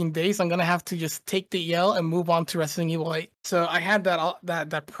in 14 days, I'm gonna have to just take the EL and move on to Resident Evil 8. So I had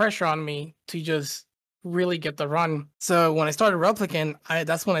that pressure on me to just really get the run. So when I started Replicant,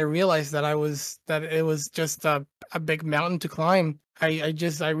 that's when I realized that it was just a big mountain to climb. I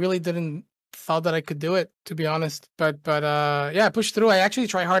really didn't thought that I could do it, to be honest. But yeah, I pushed through. I actually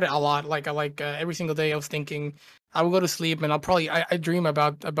try hard a lot. Like every single day, I was thinking I will go to sleep and I'll probably I dream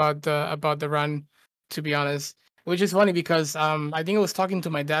about the run, to be honest. Which is funny because I think I was talking to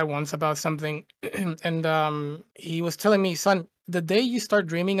my dad once about something, and he was telling me, son, the day you start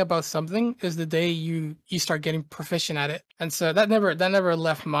dreaming about something is the day you start getting proficient at it. And so that never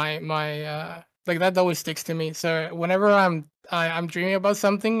left my like that always sticks to me. So whenever I'm dreaming about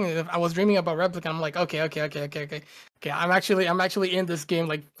something, if I was dreaming about Replica, I'm like, okay. I'm actually in this game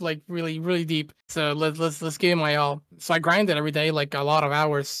like really really deep. So let's give it my all. So I grinded every day like a lot of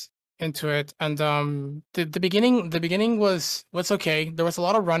hours into it, and the beginning was okay. There was a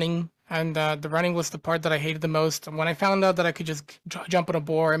lot of running, and the running was the part that I hated the most. And when I found out that I could just jump on a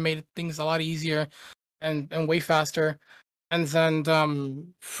board, it made things a lot easier and way faster. And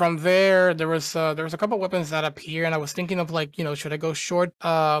then from there was a couple weapons that appear, and I was thinking of like, should I go short,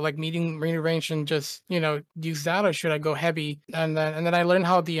 like medium range and just use that, or should I go heavy? And then I learned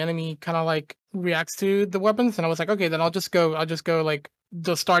how the enemy kind of like reacts to the weapons, and I was like, okay, then I'll just go like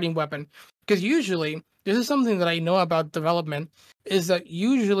the starting weapon, because usually this is something that I know about development, is that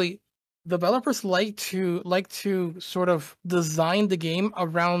usually developers like to sort of design the game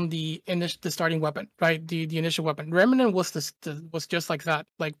around the starting weapon, right? The initial weapon. Remnant was just like that.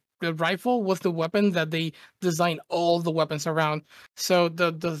 Like the rifle was the weapon that they designed all the weapons around. So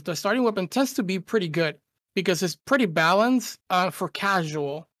the starting weapon tends to be pretty good because it's pretty balanced for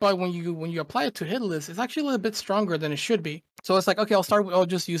casual. But when you apply it to hit list, it's actually a little bit stronger than it should be. So it's like, okay, I'll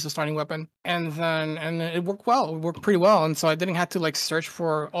just use the starting weapon, and it worked well. It worked pretty well, and so I didn't have to like search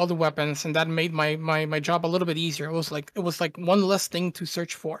for all the weapons, and that made my job a little bit easier. It was like one less thing to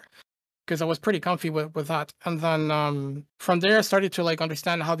search for, because I was pretty comfy with that. And then from there, I started to like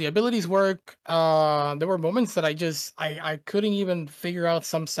understand how the abilities work. There were moments that I couldn't even figure out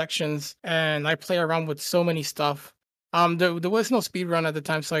some sections, and I play around with so many stuff. There was no speed run at the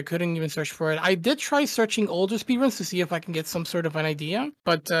time, so I couldn't even search for it. I did try searching older speedruns to see if I can get some sort of an idea,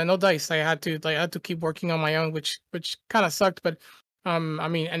 but no dice. I had to keep working on my own, which kind of sucked. But I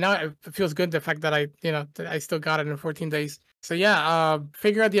mean, and now it feels good, the fact that that I still got it in 14 days. So yeah,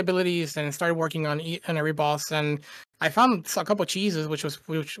 figure out the abilities and started working on every boss, and I found a couple cheeses, which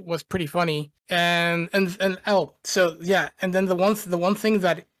was pretty funny. And oh, so yeah, and then the one thing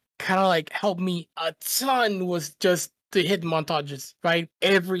that kind of like helped me a ton was just the hit montages, right?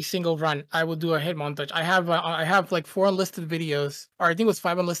 Every single run, I will do a hit montage. I have like 4 unlisted videos, or I think it was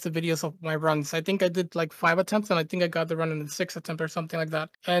 5 unlisted videos of my runs. I think I did like 5 attempts, and I think I got the run in the 6th attempt or something like that.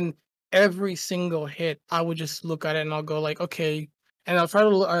 And every single hit, I would just look at it and I'll go like, okay, and I'll try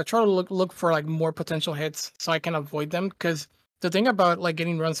to look for like more potential hits so I can avoid them. Because the thing about like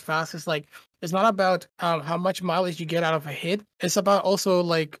getting runs fast is like, it's not about how much mileage you get out of a hit. It's about also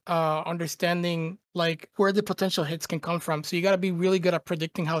like understanding like where the potential hits can come from. So you got to be really good at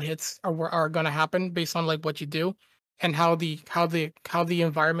predicting how hits are going to happen based on like what you do, and how the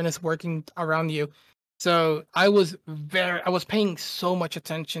environment is working around you. So I was paying so much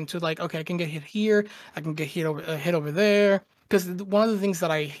attention to like, okay, I can get hit here, I can get hit over there. Because one of the things that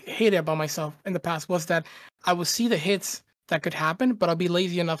I hated about myself in the past was that I would see the hits that could happen, but I'll be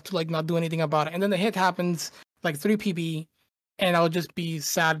lazy enough to like not do anything about it. And then the hit happens like 3 PB, and I'll just be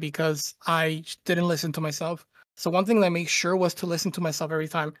sad because I didn't listen to myself. So one thing that I make sure was to listen to myself every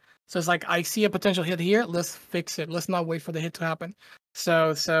time. So it's like, I see a potential hit here, let's fix it. Let's not wait for the hit to happen.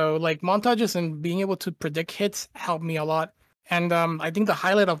 So like montages and being able to predict hits helped me a lot. And I think the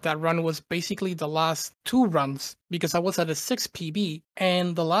highlight of that run was basically the last two runs because I was at a 6 PB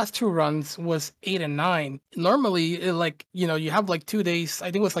and the last two runs was 8 and 9. Normally, like, you have like 2 days, I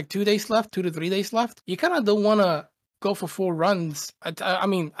think it was like 2 days left, 2 to 3 days left. You kind of don't want to go for full runs. I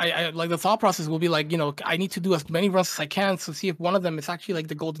mean, I like the thought process will be like, I need to do as many runs as I can to see if one of them is actually like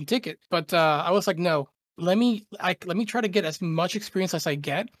the golden ticket. But I was like, no, let me try to get as much experience as I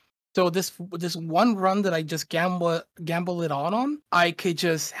get. So this one run that I just gamble it on, I could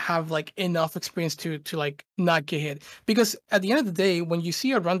just have like enough experience to like not get hit. Because at the end of the day, when you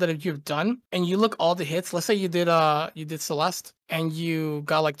see a run that you've done and you look all the hits, let's say you did Celeste and you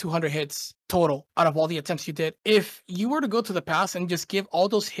got like 200 hits total out of all the attempts you did. If you were to go to the past and just give all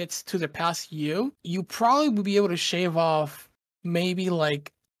those hits to the past you probably would be able to shave off maybe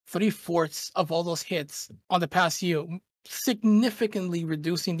like 3/4 of all those hits on the past you, significantly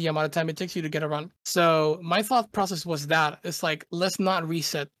reducing the amount of time it takes you to get a run. So my thought process was that it's like, let's not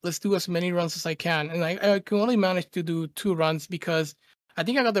reset. Let's do as many runs as I can. And I can only manage to do 2 runs because I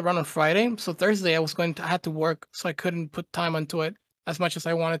think I got the run on Friday. So Thursday I had to work, so I couldn't put time onto it as much as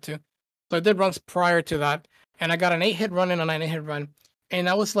I wanted to. So I did runs prior to that, and I got an 8-hit run and a 9-hit run. And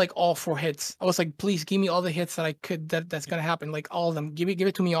I was like all 4 hits. I was like, please give me all the hits that I could that's gonna happen. Like all of them. Give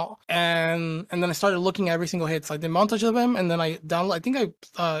it to me all. And then I started looking at every single hit. So I did montage of them and then I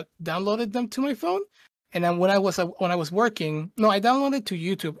downloaded them to my phone. And then when I was working, no, I downloaded to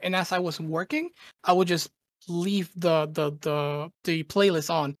YouTube. And as I was working, I would just leave the playlist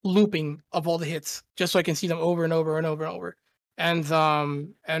on looping of all the hits just so I can see them over and over and over and over. And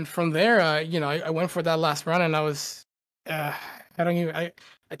from there, I went for that last run and I was I don't even. I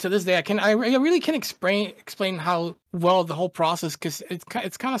to this day I really can't explain how well the whole process, because it's kind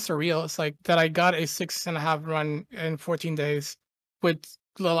of surreal. It's like that I got a 6.5 run in 14 days, with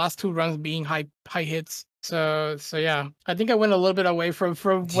the last 2 runs being high hits. So yeah, I think I went a little bit away from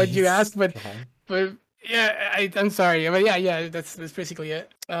what you asked, but yeah, I'm sorry, but yeah, that's basically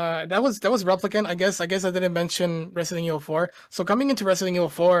it. That was Replicant. I guess I didn't mention Resident Evil 4. So coming into Resident Evil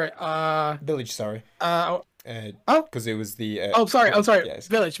 4, Village, sorry. Oh, because it was the. I'm sorry. Yeah,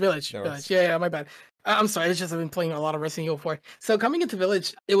 Village. no Yeah, my bad. I'm sorry. It's just I've been playing a lot of Resident Evil 4. So coming into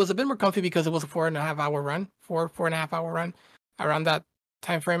Village, it was a bit more comfy because it was a 4.5 hour run, 4.5 hour run around that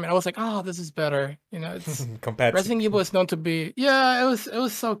time frame, and I was like, oh, this is better. It's compared Resident Evil is known to be, yeah, it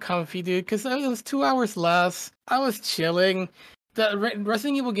was so comfy, dude, because it was 2 hours less. I was chilling. The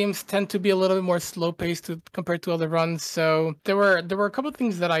Resident Evil games tend to be a little bit more slow paced compared to other runs. So there were a couple of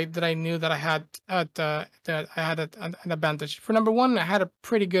things that I knew that I had an advantage. For number one, I had a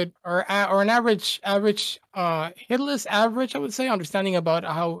pretty good or an average hitless average, I would say, understanding about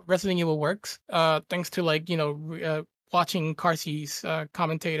how Resident Evil works. Thanks to watching Carsey's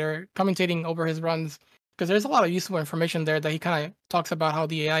commentating over his runs, because there's a lot of useful information there that he kind of talks about how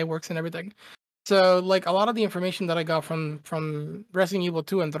the AI works and everything. So like a lot of the information that I got from Resident Evil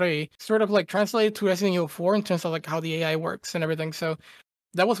 2 and 3 sort of like translated to Resident Evil 4 in terms of like how the AI works and everything. So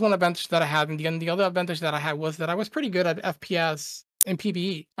that was one advantage that I had. And the other advantage that I had was that I was pretty good at FPS and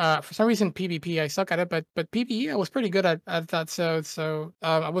PvE. For some reason PvP I suck at it, but PvE I was pretty good at that. So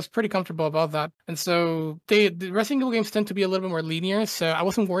I was pretty comfortable about that. And so the Resident Evil games tend to be a little bit more linear. So I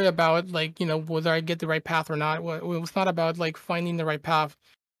wasn't worried about like, whether I get the right path or not. It was not about like finding the right path.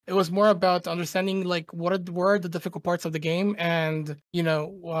 It was more about understanding like what are the difficult parts of the game, and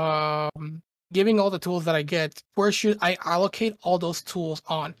giving all the tools that I get, where should I allocate all those tools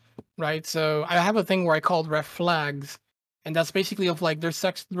on, right? So I have a thing where I call ref flags, and that's basically of like the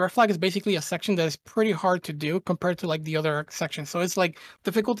ref flag is basically a section that is pretty hard to do compared to like the other sections. So it's like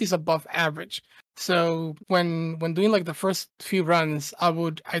difficulties above average. So when doing like the first few runs, I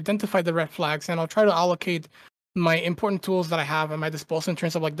would identify the red flags and I'll try to allocate my important tools that I have at my disposal in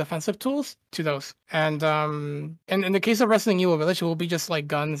terms of like defensive tools to those. And in the case of Resident Evil Village, it will be just like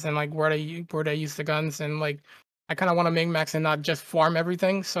guns and like where do I use the guns, and like I kind of want to min max and not just farm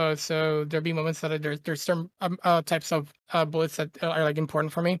everything. So there'll be moments that there's certain types of bullets that are like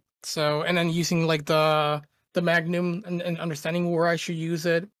important for me. So and then using like the Magnum and understanding where I should use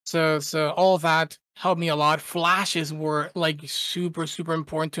it. So all of that helped me a lot. Flashes were like super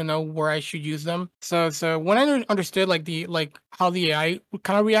important to know where I should use them. So when I understood like how the AI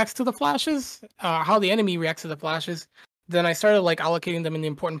kind of reacts to the flashes, how the enemy reacts to the flashes, then I started like allocating them in the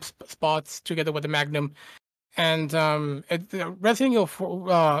important spots together with the Magnum. And Resident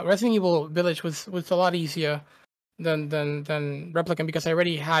Evil Village was a lot easier than Replicant, because I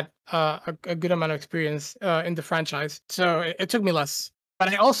already had a good amount of experience in the franchise. So it took me less. But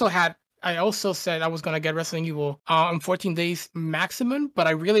I also had I also said I was gonna get Resident Evil in 14 days maximum, but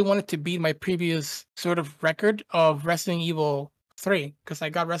I really wanted to beat my previous sort of record of Resident Evil 3 because I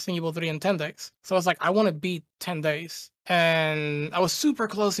got Resident Evil 3 in 10 days. So I was like, I want to beat 10 days. And I was super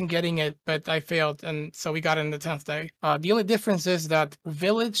close in getting it, but I failed. And so we got it in the 10th day. The only difference is that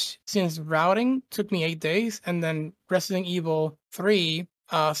Village, since routing, took me 8 days. And then Resident Evil 3,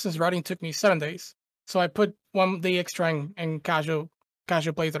 since routing, took me 7 days. So I put 1 day extra in casual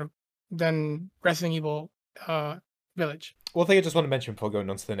playthrough than Resident Evil Village. One thing I just want to mention before going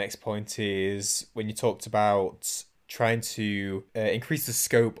on to the next point is when you talked about trying to increase the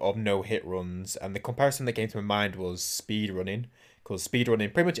scope of no-hit runs, and the comparison that came to my mind was speed running, because speed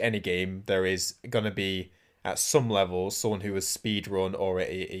running, pretty much any game, there is going to be, at some level, someone who has speed run or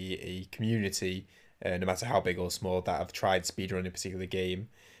a community, no matter how big or small, that have tried speed running a particular game,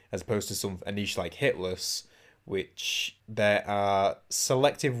 as opposed to a niche like Hitless, which there are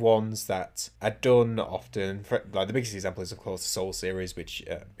selective ones that are done often. Like the biggest example is of course the Soul series, which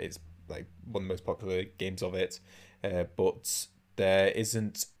is like one of the most popular games of it. But there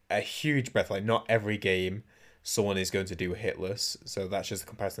isn't a huge breadth. Like not every game someone is going to do Hitless. So that's just a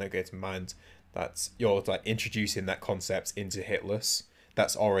comparison that goes to mind. That you're like introducing that concept into Hitless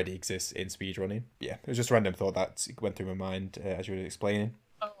that's already exists in speedrunning. Yeah, it was just a random thought that went through my mind as you were explaining.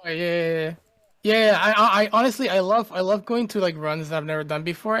 Oh yeah. Yeah, I honestly I love going to like runs that I've never done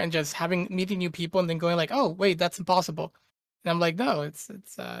before and just meeting new people and then going like, oh wait, that's impossible. And I'm like, no, it's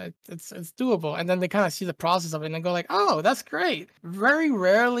doable. And then they kind of see the process of it and then go like, oh, that's great. Very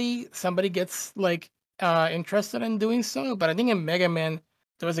rarely somebody gets like interested in doing so. But I think in Mega Man,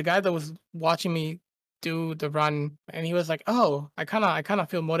 there was a guy that was watching me do the run and he was like, oh, I kinda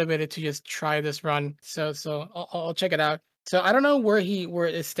feel motivated to just try this run. So I'll check it out. So I don't know where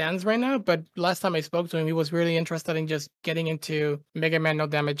it stands right now, but last time I spoke to him, he was really interested in just getting into Mega Man No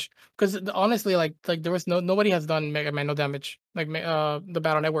Damage. Because honestly, like there was nobody has done Mega Man No Damage, like the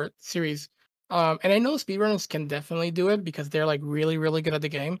Battle Network series. And I know speedrunners can definitely do it because they're like really, really good at the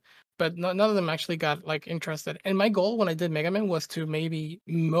game, but none of them actually got like interested. And my goal when I did Mega Man was to maybe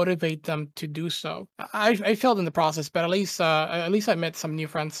motivate them to do so. I failed in the process, but at least I met some new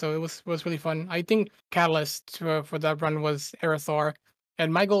friends, so it was really fun. I think catalyst for that run was Arathor,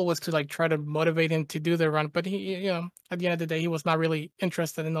 and my goal was to like try to motivate him to do the run, but he, at the end of the day, he was not really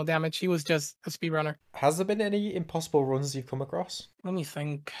interested in No Damage. He was just a speedrunner. Has there been any impossible runs you've come across? Let me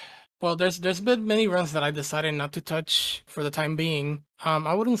think. Well, there's been many runs that I decided not to touch for the time being.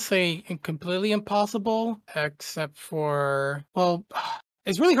 I wouldn't say completely impossible, except for well,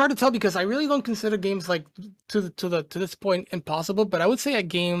 it's really hard to tell because I really don't consider games like to this point impossible. But I would say a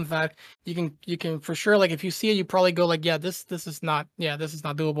game that you can for sure like if you see it, you probably go like, yeah, this is not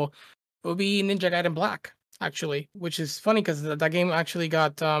doable. It would be Ninja Gaiden Black actually, which is funny because that game actually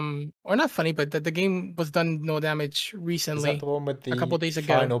got or not funny, but the game was done No Damage recently. Is that the one with the a couple days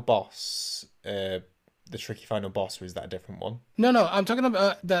ago. final boss? The tricky final boss, or is that a different one? No, I'm talking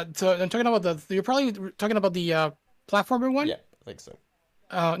about that. So I'm talking about you're probably talking about the platformer one. Yeah, I think so.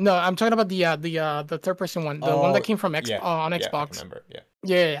 No, I'm talking about the third person one, the one that came from on Xbox. Yeah, I remember. Yeah.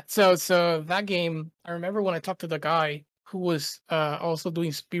 Yeah. So that game, I remember when I talked to the guy who was also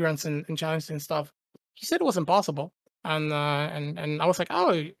doing speedruns and challenges and stuff. He said it was impossible, and I was like,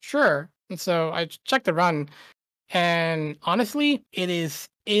 oh sure. And so I checked the run, and honestly, it is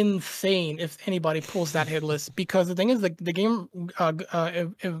insane if anybody pulls that Hitless because the thing is the game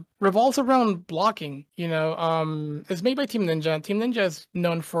it revolves around blocking. It's made by Team Ninja. Team Ninja is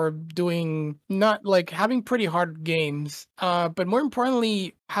known for doing not like having pretty hard games, but more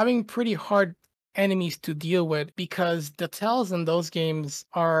importantly, having pretty hard enemies to deal with because the tells in those games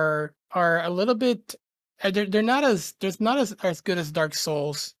are a little bit they're not as good as Dark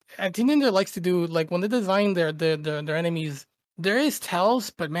Souls. And Team Ninja likes to do like when they design their enemies, there is tells,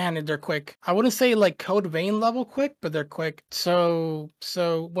 but man, they're quick. I wouldn't say like Code Vein level quick, but they're quick. So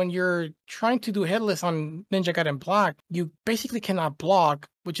when you're trying to do Hitless on Ninja Gaiden Black, you basically cannot block,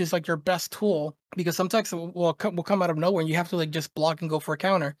 which is like your best tool because sometimes will come out of nowhere and you have to like just block and go for a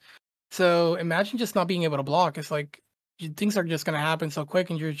counter. So imagine just not being able to block. It's like things are just gonna happen so quick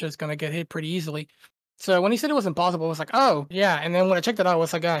and you're just gonna get hit pretty easily. So when he said it was impossible, I was like, oh yeah. And then when I checked it out, I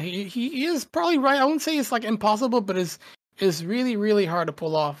was like, he is probably right. I wouldn't say it's like impossible, but it's really, really hard to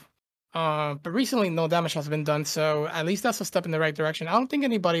pull off. But recently No Damage has been done, so at least that's a step in the right direction. I don't think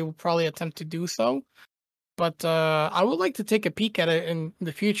anybody will probably attempt to do so. But I would like to take a peek at it in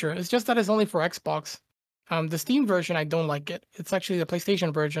the future. It's just that it's only for Xbox. The Steam version, I don't like it. It's actually the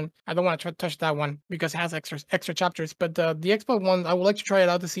PlayStation version. I don't want to touch that one because it has extra chapters. But the Xbox one, I would like to try it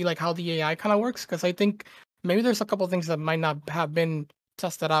out to see like how the AI kind of works because I think maybe there's a couple of things that might not have been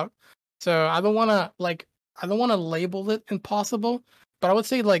tested out. So I don't want to label it impossible, but I would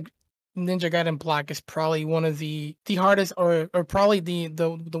say like Ninja Gaiden Black is probably one of the hardest, or probably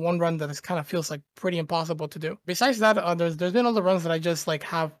the one run that is kind of feels like pretty impossible to do. Besides that, there's been other runs that I just like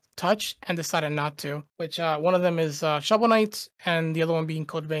have touched and decided not to. Which one of them is Shovel Knight, and the other one being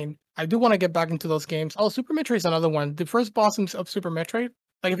Code Vein. I do want to get back into those games. Oh, Super Metroid is another one. The first boss of Super Metroid,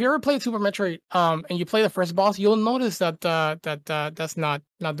 like if you ever played Super Metroid, and you play the first boss, you'll notice that that's not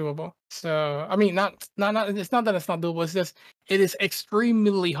doable. So I mean, not it's not that it's not doable. It's just it is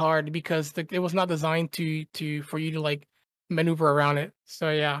extremely hard because it was not designed to for you to like maneuver around it.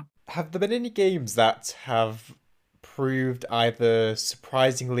 So yeah. Have there been any games that have proved either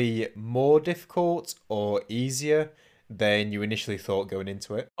surprisingly more difficult or easier than you initially thought going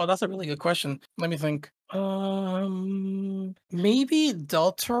into it? Oh, that's a really good question. Let me think. Maybe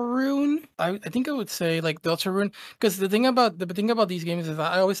Deltarune. I think I would say like Deltarune, because the thing about these games is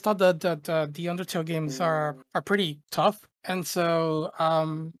that I always thought that the Undertale games are pretty tough, and so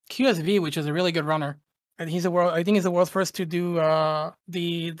QSV, which is a really good runner, and I think he's the world's first to do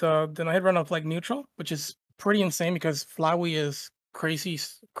the night run of like neutral, which is pretty insane because Flowey is crazy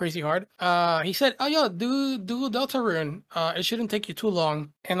hard. He said, "Oh yeah, do Deltarune. It shouldn't take you too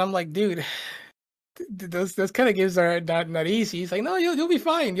long." And I'm like, dude, those kind of games are not easy. He's like, no, you'll be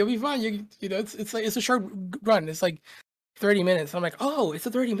fine. You'll be fine. You know, it's like it's a short run. It's like 30 minutes. I'm like, oh, it's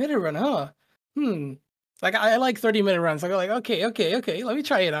a 30-minute run, huh? Hmm. Like I like 30-minute runs. I'm like, okay. Let me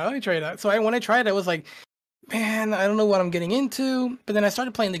try it out. So when I tried it, I was like, man, I don't know what I'm getting into. But then I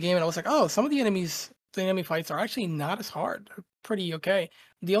started playing the game, and I was like, oh, some of the enemy fights are actually not as hard. They're pretty okay.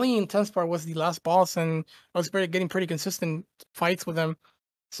 The only intense part was the last boss, and I was getting pretty consistent fights with them.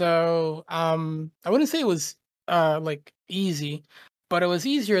 So, I wouldn't say it was like easy, but it was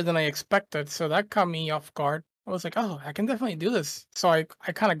easier than I expected. So that caught me off guard. I was like, oh, I can definitely do this. So I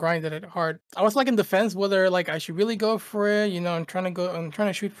kind of grinded it hard. I was like in the fence whether like I should really go for it. I'm trying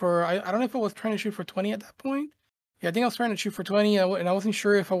to shoot for. I don't know if I was trying to shoot for 20 at that point. Yeah, I think I was trying to shoot for 20, and I wasn't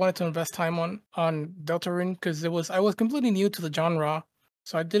sure if I wanted to invest time on Deltarune because I was completely new to the genre,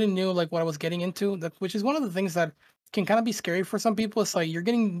 so I didn't know like what I was getting into. That which is one of the things that can kind of be scary for some people. It's like you're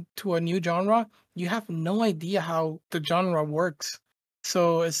getting to a new genre, you have no idea how the genre works.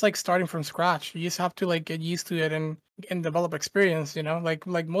 So it's like starting from scratch. You just have to like get used to it and develop experience, Like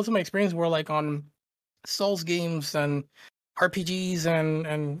most of my experience were like on Souls games and RPGs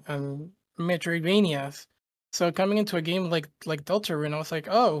and Metroidvanias. So coming into a game like Deltarune, I was like,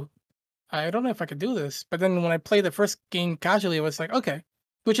 oh, I don't know if I could do this. But then when I played the first game casually, it was like, okay,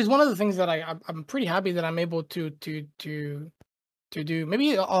 which is one of the things that I'm pretty happy that I'm able to do.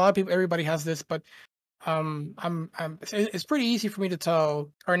 Maybe a lot of people, everybody has this, but it's pretty easy for me to tell,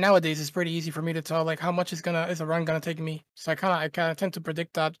 or nowadays it's pretty easy for me to tell like how much is a run gonna take me. So I kind of tend to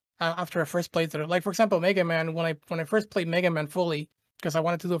predict that after a first playthrough. Like for example, Mega Man, when I first played Mega Man fully, because I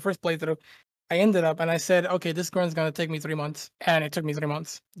wanted to do a first playthrough, I ended up and I said, okay, this run's gonna take me 3 months, and it took me 3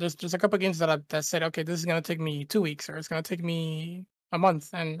 months. There's a couple games that said, okay, this is gonna take me 2 weeks, or it's gonna take me a month,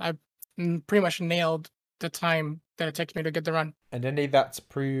 and I pretty much nailed the time that it takes me to get the run. And any that's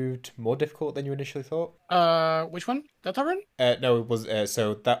proved more difficult than you initially thought? Which one? Delta Run? No, it was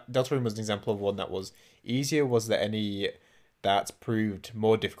so that Deltarune was an example of one that was easier. Was there any that's proved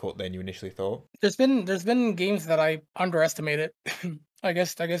more difficult than you initially thought? There's been games that I underestimated. I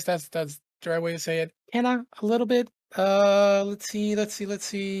guess that's the right way to say it. Kinda a little bit. Let's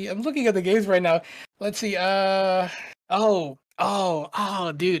see. I'm looking at the games right now. Let's see. Oh,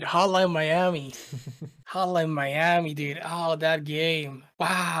 dude, Hotline Miami. Hotline Miami, dude. Oh, that game.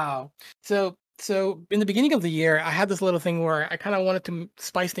 Wow. So in the beginning of the year, I had this little thing where I kind of wanted to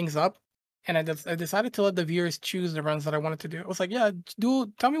spice things up, and I decided to let the viewers choose the runs that I wanted to do. I was like, yeah,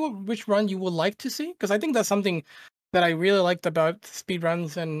 tell me which run you would like to see, because I think that's something that I really liked about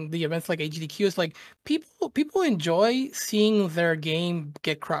speedruns and the events like AGDQ is like people enjoy seeing their game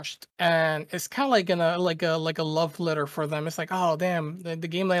get crushed, and it's kind of like a love letter for them. It's like, oh damn, the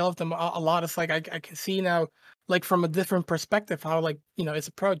game that I love them a lot. It's like I can see now, like from a different perspective, how like it's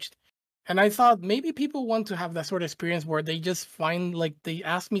approached. And I thought maybe people want to have that sort of experience where they just find like they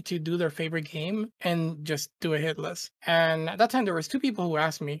ask me to do their favorite game and just do a hit list. And at that time there was two people who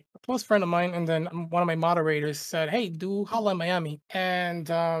asked me, a close friend of mine, and then one of my moderators said, "Hey, do Hotline Miami." And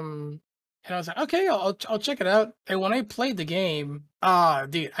I was like, "Okay, I'll check it out." And when I played the game,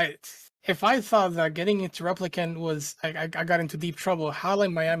 dude, if I thought that getting into Replicant was I got into deep trouble,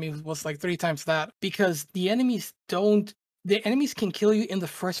 Hotline Miami was like 3 times that, because the enemies can kill you in the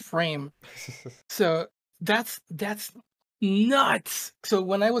first frame. So that's nuts. So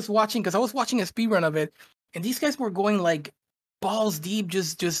when I was watching, because I was watching a speedrun of it, and these guys were going like balls deep,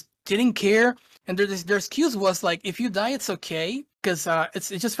 just didn't care. And their excuse was like, if you die, it's okay because it's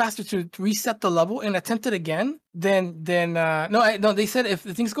just faster to reset the level and attempt it again. Then no, they said if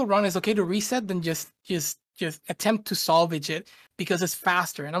things go wrong, it's okay to reset. Then just attempt to salvage it because it's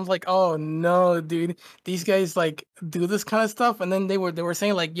faster. And I was like, oh no, dude, these guys like do this kind of stuff. And then they were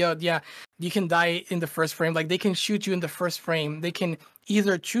saying like, yo, yeah, you can die in the first frame. Like they can shoot you in the first frame. They can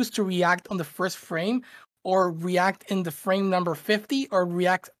either choose to react on the first frame or react in the frame number 50 or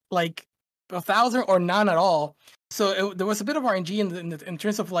react like 1,000 or none at all. So there was a bit of RNG in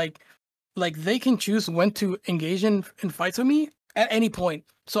terms of like they can choose when to engage in fights with me at any point.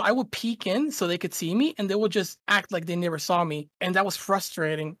 So I would peek in so they could see me, and they would just act like they never saw me, and that was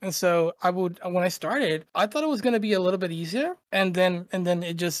frustrating. And so I would, when I started, I thought it was going to be a little bit easier, and then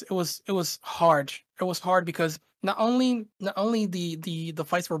it was hard. It was hard because not only the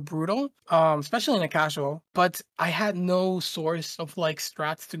fights were brutal, especially in a casual, but I had no source of like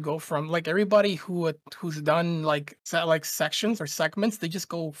strats to go from. Like everybody who's done like sections or segments, they just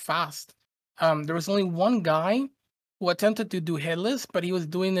go fast. There was only one guy who attempted to do headless, but he was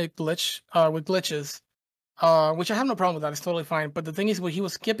doing it with glitches, which I have no problem with that. It's totally fine. But the thing is, he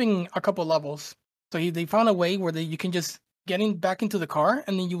was skipping a couple levels. So they found a way where you can just back into the car,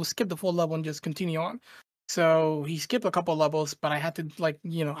 and then you will skip the full level and just continue on. So he skipped a couple levels, but I had to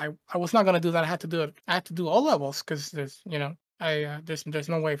I was not gonna do that. I had to do it. I had to do all levels because there's there's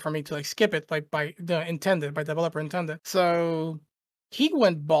no way for me to like skip it like by developer intended. So he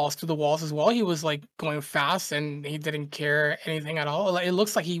went balls to the walls as well. He was like going fast and he didn't care anything at all. Like, it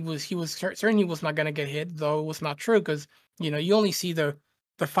looks like he was certain he was not gonna get hit, though it was not true because you only see the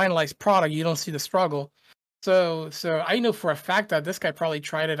finalized product, you don't see the struggle. So I know for a fact that this guy probably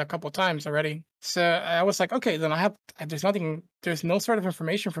tried it a couple times already. So I was like, okay, then there's no sort of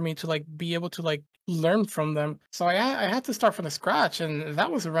information for me to like be able to like learn from them. So I had to start from the scratch, and that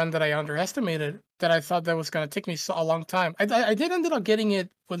was a run that I underestimated. That I thought that was going to take me a long time. I did ended up getting it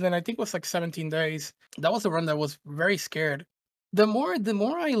within, I think it was like 17 days. That was a run that was very scared. The more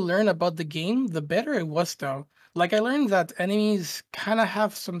I learned about the game, the better it was though. Like I learned that enemies kind of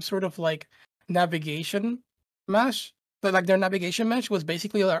have some sort of like navigation mesh. But like their navigation mesh was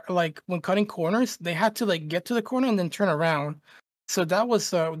basically like when cutting corners, they had to like get to the corner and then turn around. So that was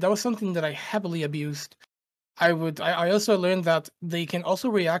something that I heavily abused. I also learned that they can also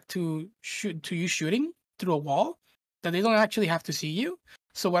react to you shooting through a wall, that they don't actually have to see you.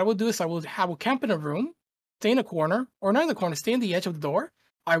 So what I would do is I would camp in a room, stay in a corner, or not in the corner, stay in the edge of the door.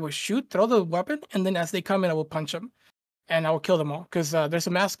 I would shoot, throw the weapon, and then as they come in, I will punch them, and I will kill them all. Because there's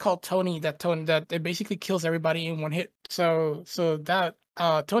a mask called Tony that it basically kills everybody in one hit. So that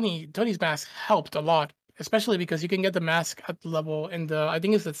Tony's mask helped a lot, especially because you can get the mask at the level in the, I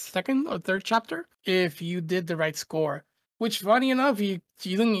think it's the second or third chapter, if you did the right score. Which, funny enough, you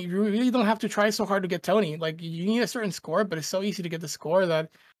really don't have to try so hard to get Tony. Like you need a certain score, but it's so easy to get the score that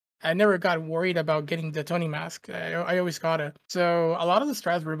I never got worried about getting the Tony mask. I always got it. So a lot of the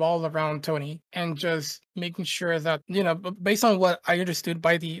strats revolve around Tony and just making sure that, based on what I understood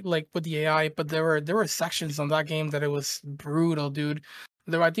by with the AI, but there were sections on that game that it was brutal, dude.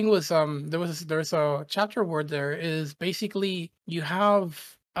 I think it was there's a chapter where there is basically you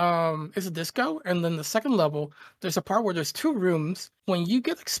have it's a disco, and then the second level there's a part where there's two rooms. When you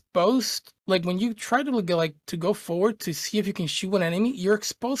get exposed, like when you try to go forward to see if you can shoot an enemy, you're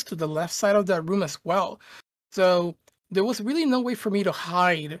exposed to the left side of that room as well. So there was really no way for me to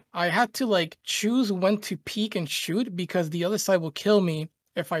hide. I had to like choose when to peek and shoot because the other side will kill me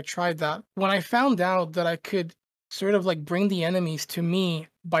if I tried that. When I found out that I could sort of like bring the enemies to me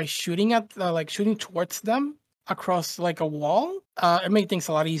by shooting shooting towards them across like a wall, it made things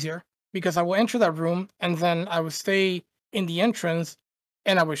a lot easier because I will enter that room and then I would stay in the entrance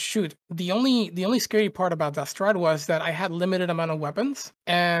and I would shoot. The only scary part about that strat was that I had limited amount of weapons,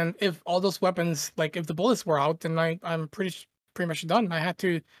 and if all those weapons, like if the bullets were out, then I'm pretty much done. I had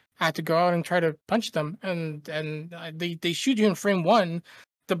to go out and try to punch them, and they shoot you in frame one.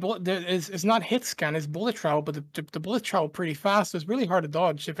 The bullet is not hit scan, it's bullet travel, but the bullets travel pretty fast. So it's really hard to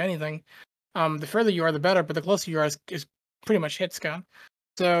dodge, if anything. The further you are, the better, but the closer you are is pretty much hit scan.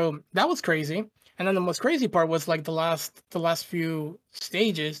 So that was crazy. And then the most crazy part was like the last few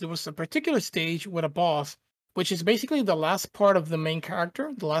stages. There was a particular stage with a boss, which is basically the last part of the main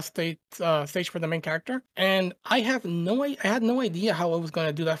character, the last stage for the main character. And I had no idea how I was going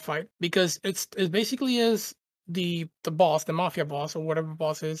to do that fight because it basically is the boss, the mafia boss or whatever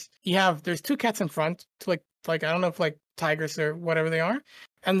boss is. There's two cats in front, like I don't know if like tigers or whatever they are,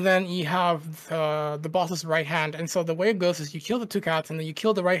 and then you have the boss's right hand. And so the way it goes is you kill the two cats, and then you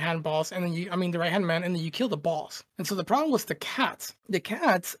kill the right hand boss, and then the right hand man, and then you kill the boss. And so the problem was the cats. The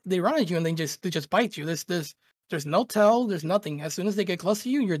cats, they run at you and they just bite you. There's no tell, there's nothing. As soon as they get close to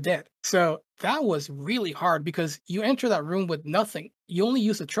you, you're dead. So that was really hard because you enter that room with nothing. You only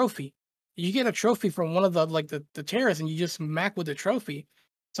use a trophy. You get a trophy from one of the chairs, and you just smack with the trophy.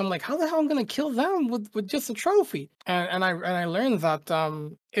 So I'm like, how the hell am I gonna kill them with just a trophy? And I learned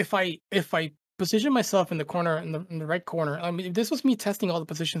that if I position myself in the corner, in the right corner. I mean, this was me testing all the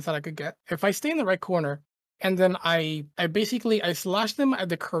positions that I could get. If I stay in the right corner, and then I basically I slash them at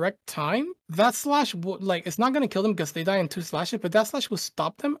the correct time, that slash would, like, it's not gonna kill them because they die in two slashes, but that slash will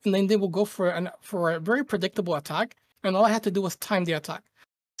stop them, and then they will go for a very predictable attack, and all I had to do was time the attack.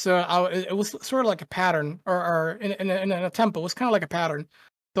 So it was sort of like a pattern, or in a tempo. It was kind of like a pattern.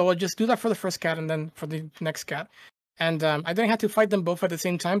 So I'll just do that for the first cat and then for the next cat. And I didn't have to fight them both at the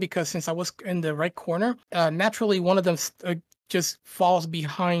same time because since I was in the right corner, naturally one of them just falls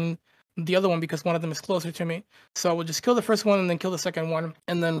behind the other one because one of them is closer to me. So I would just kill the first one and then kill the second one,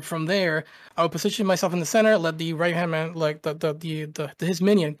 and then from there I would position myself in the center, let the right hand man, like his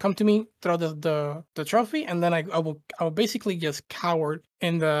minion, come to me, throw the trophy, and then I will basically just cower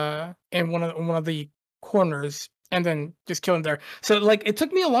in one of the corners and then just kill him there. So like it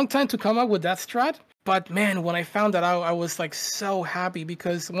took me a long time to come up with that strat, but man, when I found that out, I was like so happy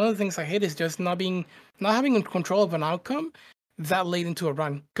because one of the things I hate is just not having control of an outcome that late into a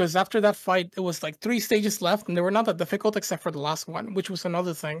run. Because after that fight, it was like 3 stages left, and they were not that difficult except for the last one, which was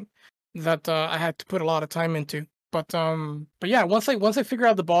another thing that I had to put a lot of time into. But yeah, once I figured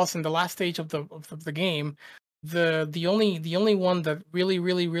out the boss in the last stage of the game, the only one that really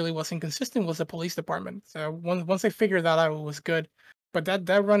was inconsistent was the police department. So once I figured that out, it was good. But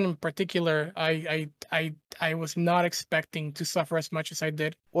that run in particular, I was not expecting to suffer as much as I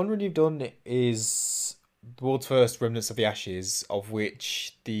did. One run you've done is the world's first Remnants of the Ashes, of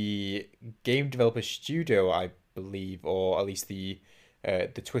which the game developer studio, I believe, or at least the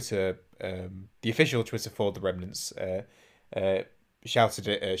Twitter, the official Twitter for the Remnants,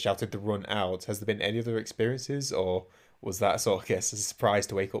 shouted the run out. Has there been any other experiences, or was that sort of, I guess, a surprise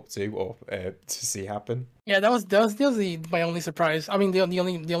to wake up to or to see happen? Yeah, that was my only surprise. I mean, the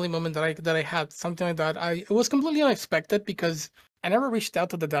only moment that I had something like that. It was completely unexpected because I never reached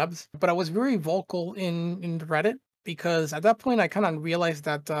out to the devs, but I was very vocal in Reddit because at that point I kind of realized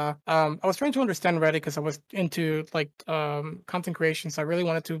that I was trying to understand Reddit because I was into like content creation, so I really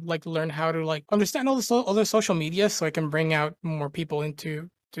wanted to like learn how to like understand all the other social media so I can bring out more people into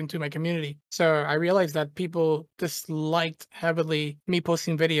my community. So I realized that people disliked heavily me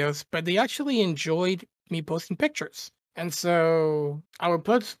posting videos, but they actually enjoyed me posting pictures. And so I would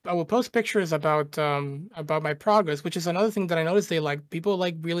post pictures about my progress, which is another thing that I noticed they like. People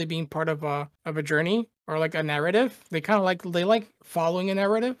like really being part of a journey or like a narrative. They like following a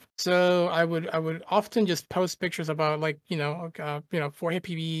narrative. So I would often just post pictures about like, 4 hit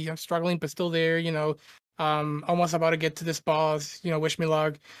PB, I'm struggling but still there, almost about to get to this boss, wish me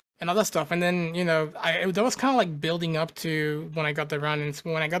luck and all that stuff. And then, that was kind of like building up to when I got the run. And so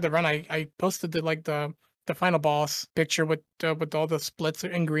when I got the run, I posted the final boss picture with all the splits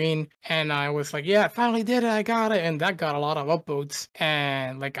in green, and I was like, yeah, I finally did it, I got it. And that got a lot of upvotes,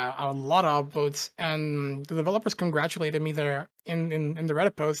 and like a lot of upvotes, and the developers congratulated me there in the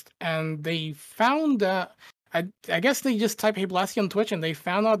Reddit post, and they found I guess they just typed "Hey Blasty" on Twitch and they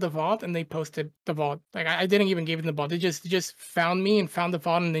found out the vault and they posted the vault. Like I didn't even give them the vault. They just found me and found the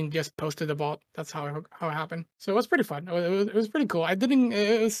vault and then just posted the vault. That's how it happened. So it was pretty fun. It was pretty cool. I didn't.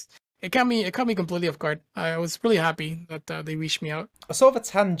 It caught me completely off guard. I was really happy that they reached me out. A sort of a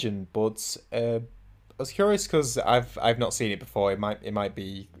tangent, but I was curious because I've not seen it before. It might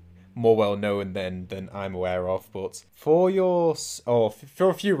be more well known than I'm aware of. But for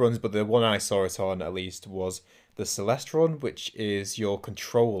a few runs, but the one I saw it on at least was the Celeste run, which is your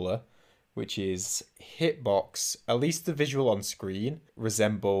controller, which is hitbox. At least the visual on screen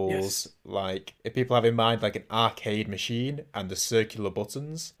resembles, Yes. like, if people have in mind like an arcade machine and the circular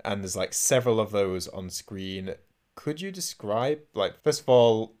buttons, and there's like several of those on screen. Could you describe, like, first of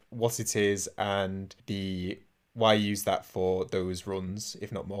all, what it is and the why you use that for those runs,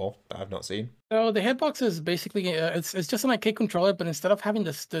 if not more, that I've not seen? So the hitbox is basically it's just an arcade controller, but instead of having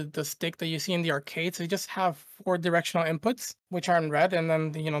the stick that you see in the arcades, they just have 4 directional inputs, which are in red, and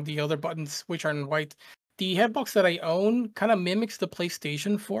then the other buttons, which are in white. The hitbox that I own kind of mimics the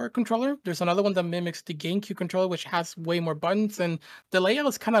PlayStation 4 controller. There's another one that mimics the GameCube controller, which has way more buttons, and the layout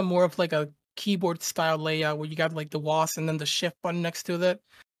is kind of more of like a keyboard style layout where you got like the WASD and then the shift button next to it.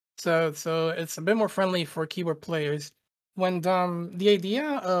 So it's a bit more friendly for keyboard players. when the idea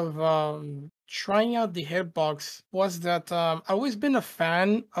of trying out the hitbox was that I've always been a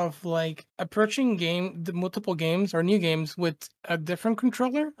fan of like approaching the multiple games or new games with a different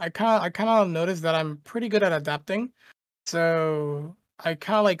controller. I kind of noticed that I'm pretty good at adapting. So I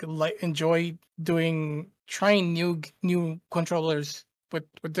kind of like enjoy doing trying new controllers with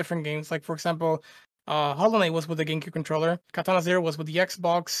different games. Like for example, Hollow Knight was with the GameCube controller. Katana Zero was with the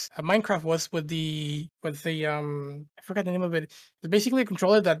Xbox. Minecraft was with the I forgot the name of it. It's basically a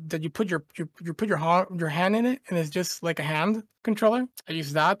controller that you put you put your hand in it, and it's just like a hand controller. I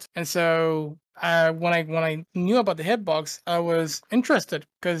use that, and so when I knew about the hitbox, I was interested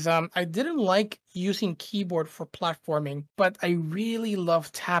because I didn't like using keyboard for platforming, but I really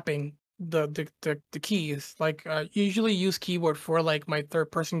love tapping the keys. Like usually use keyboard for like my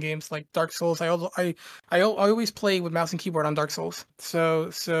third person games like Dark Souls. I always play with mouse and keyboard on Dark Souls.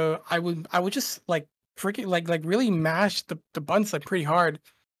 So I would just like freaking like really mash the buttons like pretty hard.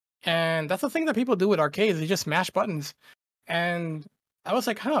 And that's the thing that people do with arcades. They just mash buttons. And I was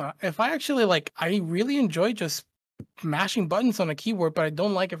like, huh, if I actually like, I really enjoy just mashing buttons on a keyboard, but I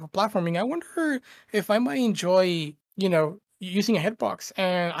don't like it for platforming. I wonder if I might enjoy, using a hitbox.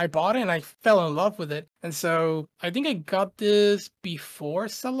 And I bought it and I fell in love with it. And so I think I got this before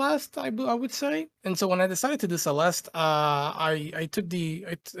Celeste, I would say. And so when I decided to do Celeste, I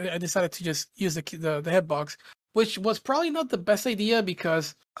decided to just use the hitbox, which was probably not the best idea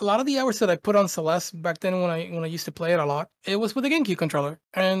because a lot of the hours that I put on Celeste back then when I used to play it a lot, it was with a GameCube controller,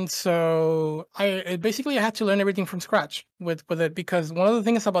 and so basically I had to learn everything from scratch with it because one of the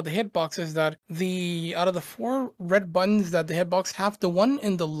things about the hitbox is that the out of the four red buttons that the hitbox have, the one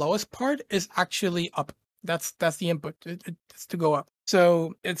in the lowest part is actually up. That's the input. It's to go up.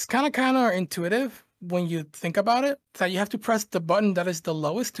 So it's kind of intuitive when you think about it, that you have to press the button that is the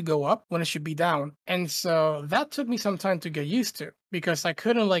lowest to go up when it should be down. And so that took me some time to get used to because I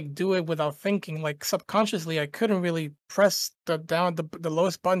couldn't like do it without thinking. Like subconsciously, I couldn't really press the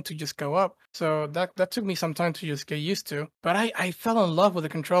lowest button to just go up. So that took me some time to just get used to. But I fell in love with the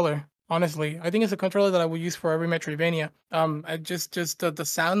controller. Honestly, I think it's a controller that I would use for every Metroidvania. I just the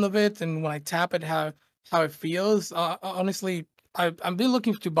sound of it and when I tap it, how it feels. Honestly, I've been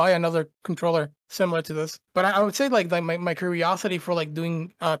looking to buy another controller similar to this, but I would say like my curiosity for like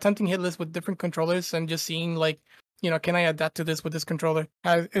doing attempting hit lists with different controllers and just seeing like can I adapt to this with this controller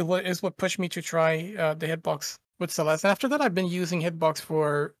is what pushed me to try the hitbox with Celeste. And after that, I've been using hitbox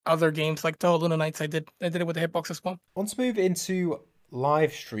for other games like Toho Luna Nights. I did it with the hitbox as well. I want to move into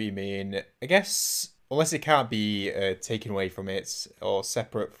live streaming. I guess, unless it can't be taken away from it or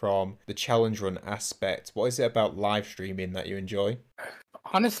separate from the challenge run aspect, what is it about live streaming that you enjoy?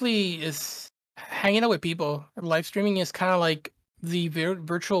 Honestly, is hanging out with people. Live streaming is kind of like the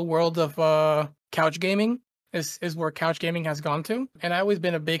virtual world of couch gaming. Is where couch gaming has gone to, and I've always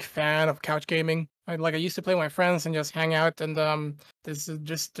been a big fan of couch gaming. I used to play with my friends and just hang out, and there's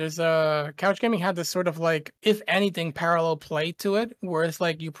couch gaming had this sort of like, if anything, parallel play to it, where it's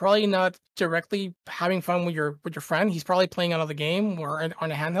like you're probably not directly having fun with your friend. He's probably playing another game or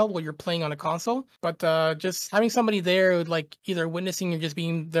on a handheld while you're playing on a console. But just having somebody there, like either witnessing or just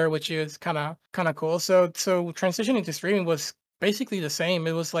being there with you, is kind of cool. So transitioning to streaming was basically the same.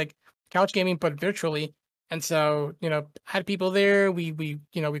 It was like couch gaming but virtually. And so, had people there. We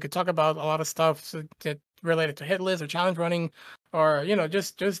could talk about a lot of stuff that related to hit lists or challenge running, or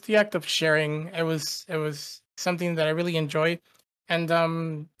just the act of sharing. It was something that I really enjoy, and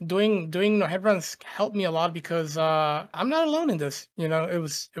doing no head runs helped me a lot because I'm not alone in this.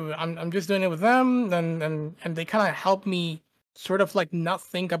 I'm just doing it with them, and they kind of help me sort of like not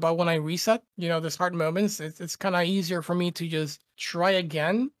think about when I reset. There's hard moments. It's kind of easier for me to just try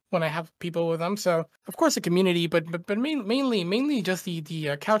again when I have people with them. So of course the community, but mainly just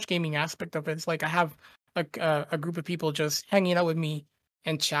the couch gaming aspect of it. It's like I have a group of people just hanging out with me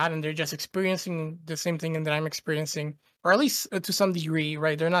and chat, and they're just experiencing the same thing that I'm experiencing, or at least to some degree,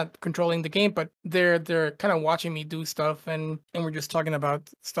 right? They're not controlling the game, but they're kind of watching me do stuff, and we're just talking about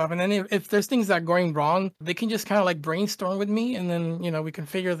stuff. And then if there's things that are going wrong, they can just kind of like brainstorm with me, and then we can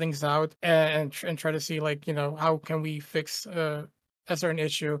figure things out and try to see like how can we fix a certain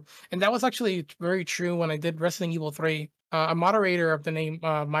issue. And that was actually very true when I did Resident Evil 3. A moderator of the name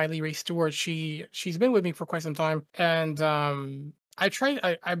Miley Ray Stewart, she's been with me for quite some time, and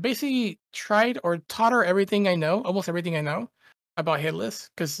I basically tried or taught her everything I know, almost everything I know about hit lists,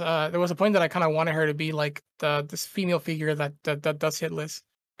 because there was a point that I kind of wanted her to be like this female figure that does hit lists,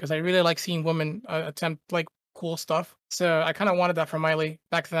 because I really like seeing women attempt like cool stuff. So I kind of wanted that from Miley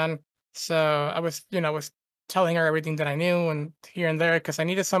back then. So I was telling her everything that I knew and here and there because I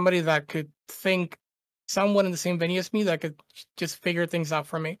needed somebody that could think someone in the same venue as me that could just figure things out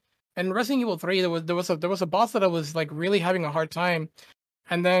for me. And Resident Evil 3, there was a boss that I was like really having a hard time,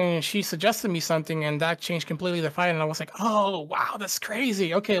 and then she suggested me something, and that changed completely the fight. And I was like, "Oh wow, that's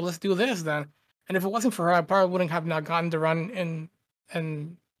crazy. Okay, let's do this then." And if it wasn't for her, I probably wouldn't have not gotten the run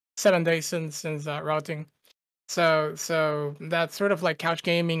in 7 days since routing. So that sort of like couch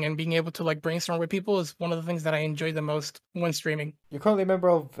gaming and being able to like brainstorm with people is one of the things that I enjoy the most when streaming. You're currently a member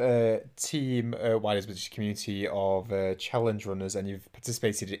of Team Widers, which is a community of challenge runners, and you've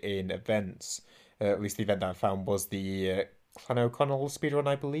participated in events. At least the event that I found was the Clan O'Connell speedrun,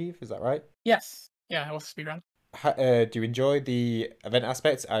 I believe. Is that right? Yes, yeah, it was a speedrun. Do you enjoy the event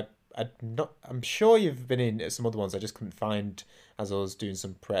aspect? I'm sure you've been in some other ones. I just couldn't find as I was doing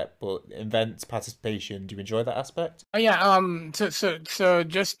some prep. But event participation, do you enjoy that aspect? Oh yeah, so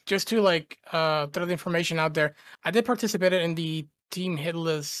just to like throw the information out there, I did participate in the Team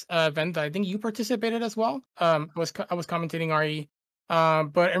Hitless event. I think you participated as well. I was commentating RE.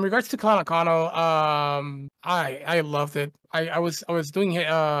 But in regards to Clan Akano, I loved it. I was doing it.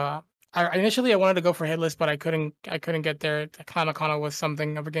 Initially I wanted to go for Hitless, but I couldn't get there. Clan Akano was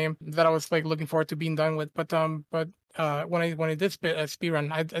something of a game that I was like looking forward to being done with. But when I did speed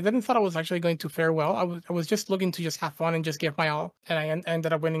run, I didn't thought I was actually going to fare well. I was just looking to just have fun and just give my all, and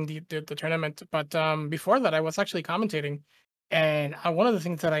ended up winning the tournament. But before that, I was actually commentating, and one of the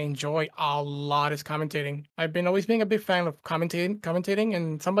things that I enjoy a lot is commentating. I've been always being a big fan of commentating,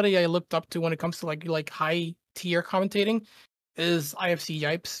 and somebody I looked up to when it comes to like high tier commentating is IFC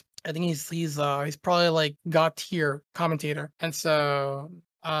Yipes. I think he's probably like god tier commentator, and so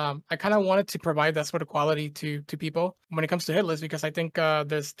I kind of wanted to provide that sort of quality to people when it comes to Hitless, because I think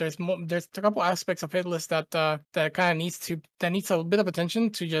there's a couple aspects of Hitless that kind of needs a bit of attention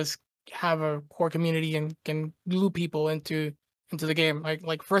to just have a core community and can glue people into the game.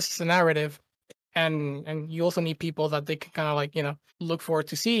 Like first, it's a narrative, and you also need people that they can kind of like look forward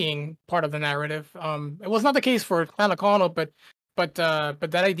to seeing part of the narrative. It was not the case for Clan O'Connell, but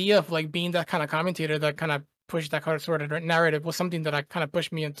that idea of like being that kind of commentator that kind of pushed that kind of sort of narrative was something that I kind of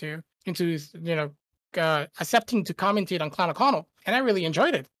pushed me into accepting to commentate on Clan O'Connell, and I really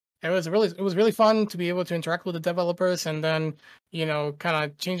enjoyed it. It was really fun to be able to interact with the developers, and then kind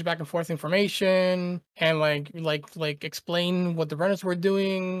of change back and forth information, and like explain what the runners were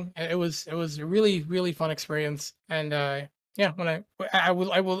doing. And it was a really fun experience. And yeah, when I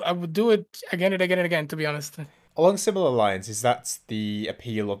would do it again and again and again, to be honest. Along similar lines, is that the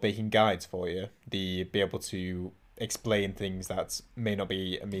appeal of making guides for you? The be able to explain things that may not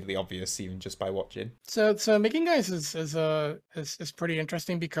be immediately obvious even just by watching. So making guys is pretty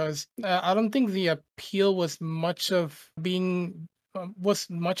interesting, because I don't think the appeal was much of that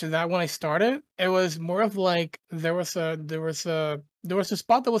when I started. It was more of like there was a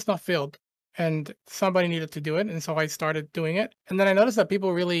spot that was not filled, and somebody needed to do it, and so I started doing it. And then I noticed that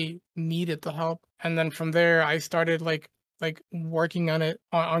people really needed the help, and then from there I started like working on it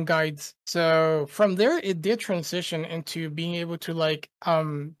on guides. So from there it did transition into being able to like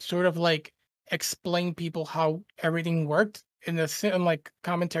sort of like explain people how everything worked in like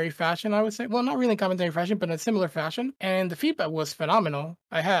commentary fashion, I would say. Well, not really commentary fashion, but in a similar fashion. And the feedback was phenomenal.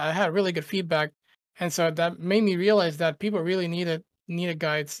 I had really good feedback. And so that made me realize that people really needed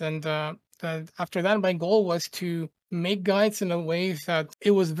guides. And after that, my goal was to make guides in a way that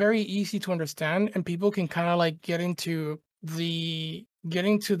it was very easy to understand, and people can kind of like get into the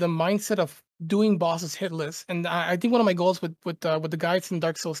mindset of doing bosses hitless. And I think one of my goals with the guides in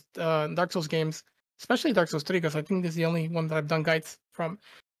Dark Souls games, especially Dark Souls 3, because I think this is the only one that I've done guides from.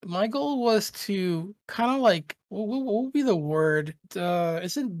 My goal was to kind of like what would be the word?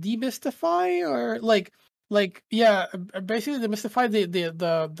 Is it demystify, or yeah, basically demystify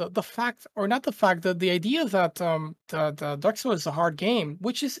the fact, or not the fact, that the idea that the Dark Souls is a hard game,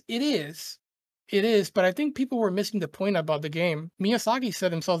 which it is, but I think people were missing the point about the game. Miyazaki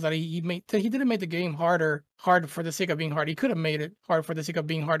said himself that he didn't make the game hard for the sake of being hard. He could have made it hard for the sake of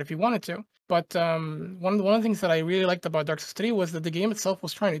being hard if he wanted to. But one of the things that I really liked about Dark Souls 3 was that the game itself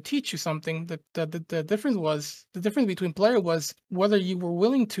was trying to teach you something. The difference between player was whether you were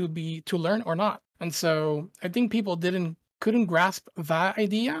willing to learn or not. And so I think people couldn't grasp that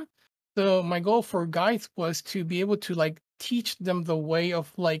idea. So my goal for guides was to be able to like teach them the way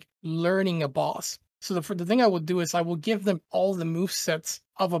of like learning a boss. So the thing I would do is I will give them all the move sets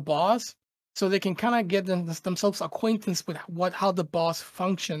of a boss, so they can kind of get themselves acquaintance with how the boss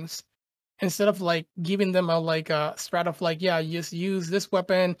functions, instead of like giving them a strat of like, yeah, just use this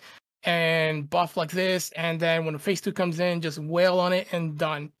weapon and buff like this, and then when phase 2 comes in, just wail on it and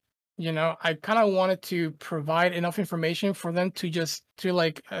done. I kind of wanted to provide enough information for them to say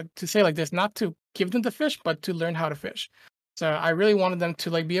like this, not to give them the fish, but to learn how to fish. So I really wanted them to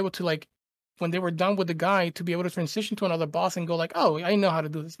like be able to like when they were done with the guide to be able to transition to another boss and go like, oh, I know how to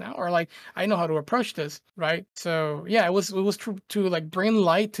do this now, or like I know how to approach this, right? So yeah, it was to like bring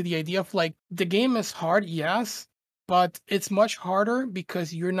light to the idea of like the game is hard, yes, but it's much harder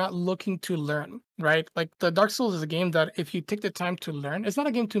because you're not looking to learn, right? Like the Dark Souls is a game that if you take the time to learn, it's not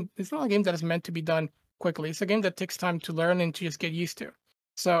a game that is meant to be done quickly. It's a game that takes time to learn and to just get used to.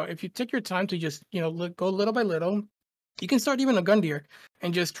 So if you take your time to just, go little by little, you can start even a Gundyr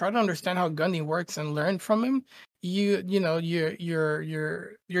and just try to understand how Gundy works and learn from him. Your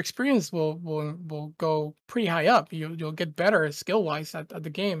experience will go pretty high up. You'll get better skill wise at the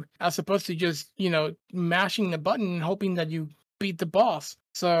game as opposed to just mashing the button and hoping that you beat the boss.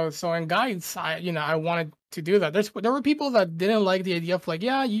 So in guides, I wanted to do that. There were people that didn't like the idea of like,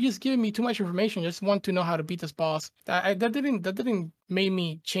 yeah, you just giving me too much information. Just want to know how to beat this boss. That didn't make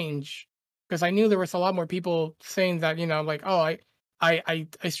me change because I knew there was a lot more people saying that like, oh, I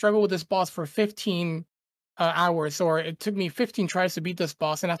struggled with this boss for 15 hours, or it took me 15 tries to beat this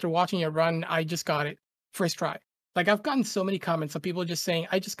boss, and after watching it run, I just got it first try. Like I've gotten so many comments of people just saying,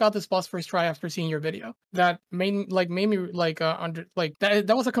 "I just got this boss first try after seeing your video." That made me like under like that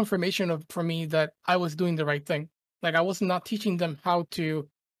was a confirmation of for me that I was doing the right thing. Like I was not teaching them how to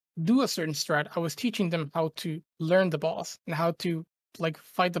do a certain strat. I was teaching them how to learn the boss and how to like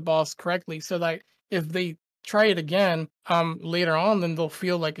fight the boss correctly, so that if they try it again later on, then they'll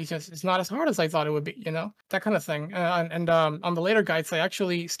feel like it's not as hard as I thought it would be, that kind of thing. And on the later guides, I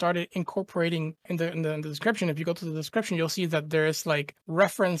actually started incorporating in the description. If you go to the description, you'll see that there's like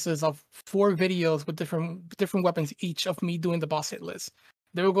references of 4 videos with different weapons, each of me doing the boss hit list.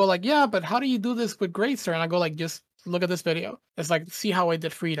 They will go like, yeah, but how do you do this with Greatstar? And I go like, just look at this video. It's like, see how I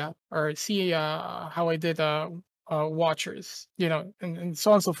did Frida, or see how I did Watchers, and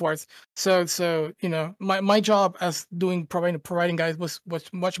so on and so forth. So my job as providing guys was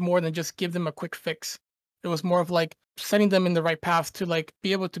much more than just give them a quick fix. It was more of like setting them in the right path to like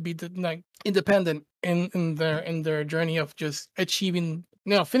be able to be like independent in their journey of just achieving,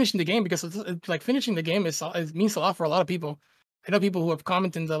 finishing the game, because it's like finishing the game it means a lot for a lot of people. I know people who have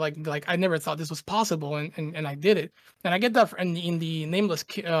commented that like I never thought this was possible, and I did it. And I get that in the nameless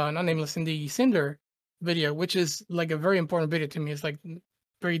not nameless, in the Cinder video, which is like a very important video to me. It's like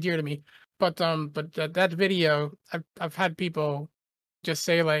very dear to me. But that video, I've had people just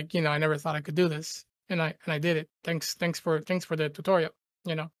say like, I never thought I could do this, and I did it. Thanks for the tutorial.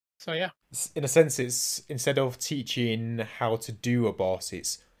 So yeah. In a sense, it's instead of teaching how to do a boss,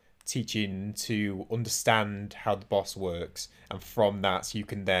 it's teaching to understand how the boss works, and from that you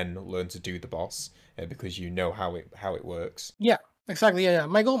can then learn to do the boss because you know how it works. Yeah, exactly. Yeah.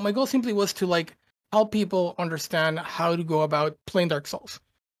 My goal simply was to like help people understand how to go about playing Dark Souls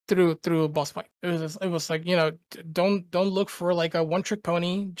through a boss fight. It was like, don't look for like a one trick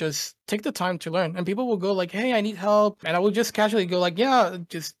pony. Just take the time to learn. And people will go like, hey, I need help, and I will just casually go like, yeah,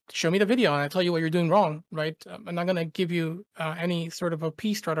 just show me the video and I tell you what you're doing wrong, right? I'm not gonna give you any sort of a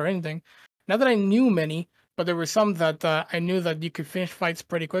P strat or anything. Not that I knew many, but there were some that I knew that you could finish fights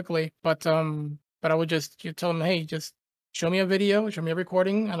pretty quickly. But I would just tell them, hey, just show me a video, show me a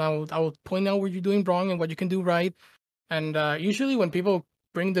recording, and I will point out what you're doing wrong and what you can do right. And usually when people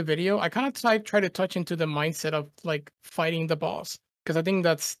bring the video, I kind of try to touch into the mindset of like fighting the boss, because I think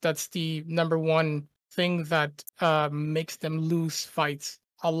that's the number one thing that makes them lose fights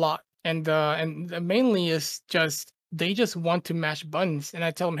a lot. And mainly is just they just want to mash buttons, and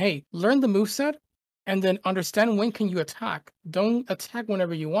I tell them, hey, learn the moveset and then understand when can you attack. Don't attack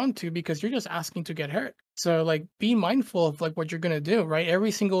whenever you want to, because you're just asking to get hurt. So like be mindful of like what you're gonna do, right?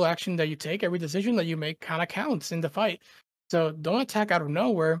 Every single action that you take, every decision that you make kind of counts in the fight. So don't attack out of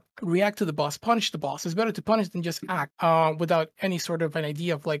nowhere. React to the boss. Punish the boss. It's better to punish than just act without any sort of an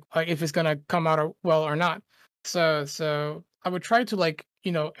idea of like if it's gonna come out well or not. So I would try to like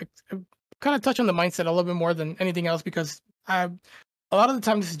kind of touch on the mindset a little bit more than anything else, because a lot of the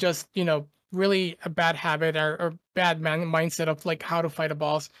time this is just really a bad habit or bad mindset of like how to fight a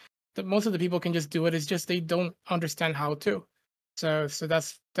boss. That most of the people can just do it. It's just they don't understand how to. So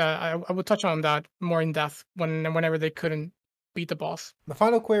that's I would touch on that more in depth whenever they couldn't beat the boss. My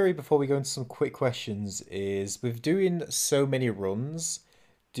final query before we go into some quick questions is, with doing so many runs,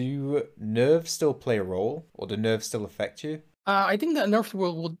 do nerves still play a role, or do nerves still affect you? I think that nerfs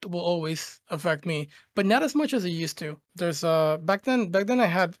will always affect me, but not as much as it used to. There's back then I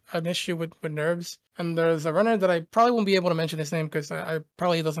had an issue with nerves, and there's a runner that I probably won't be able to mention his name because I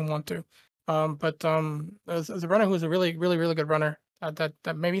probably doesn't want to. But there's a runner who's a really really really good runner that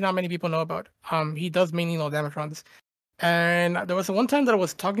maybe not many people know about. He does mainly low damage runs, And there was one time that I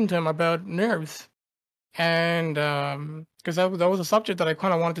was talking to him about nerves, and because that was a subject that I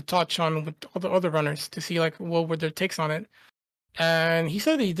kind of wanted to touch on with other runners to see like what were their takes on it. And he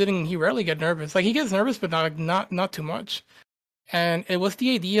said he rarely get nervous. Like he gets nervous, but not like, not too much. And it was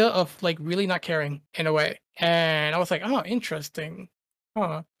the idea of like really not caring in a way. And I was like, oh, interesting,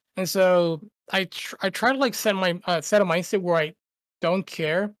 huh? And so I try to like set a mindset where I don't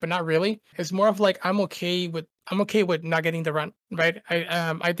care, but not really. It's more of like I'm okay with not getting the run, right?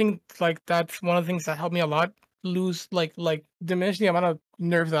 I think like that's one of the things that helped me a lot lose like diminish the amount of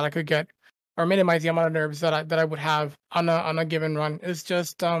nerves that I could get or minimize the amount of nerves that I would have on a given run. It's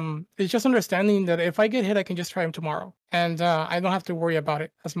just understanding that if I get hit, I can just try him tomorrow, and I don't have to worry about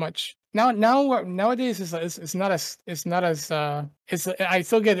it as much. Nowadays it's not as it's I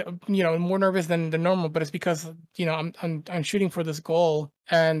still get more nervous than normal, but it's because I'm shooting for this goal,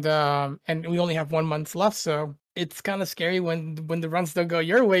 and we only have 1 month left, so it's kind of scary when the runs don't go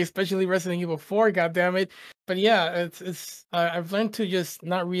your way, especially Resident Evil 4. God damn it! But yeah, I've learned to just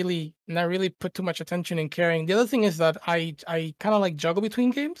not really put too much attention in caring. The other thing is that I kind of like juggle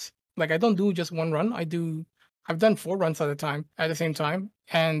between games. Like I don't do just one run. I've done 4 runs at the same time.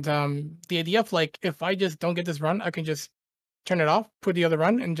 And the idea of like if I just don't get this run, I can just turn it off, put the other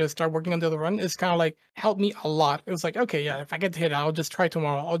run, and just start working on the other run is kind of like helped me a lot. It was like, okay, yeah, if I get hit, I'll just try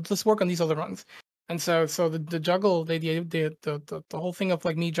tomorrow. I'll just work on these other runs. And so the juggle, the whole thing of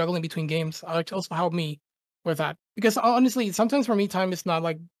like me juggling between games also helped me with that. Because honestly, sometimes for me, time is not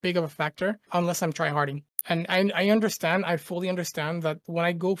like big of a factor unless I'm trying harding. And I fully understand that when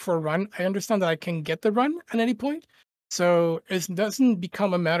I go for a run, I understand that I can get the run at any point. So it doesn't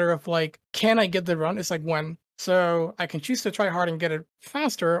become a matter of like, can I get the run? It's like when. So I can choose to try hard and get it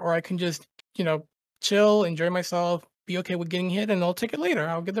faster, or I can just, chill, enjoy myself, be okay with getting hit, and I'll take it later.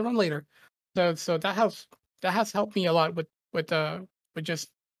 I'll get the run later. So that has helped me a lot with just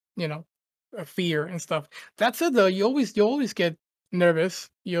you know fear and stuff. That said, though, you always get nervous.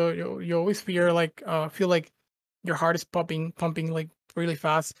 You always feel like your heart is pumping like really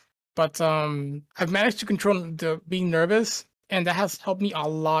fast. But I've managed to control the being nervous, and that has helped me a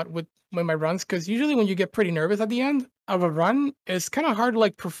lot with my runs. Because usually when you get pretty nervous at the end of a run, it's kind of hard to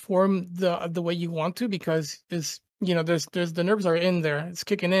like perform the way you want to because there's the nerves are in there, it's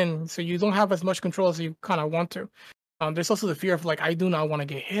kicking in, so you don't have as much control as you kind of want to. There's also the fear of like I do not want to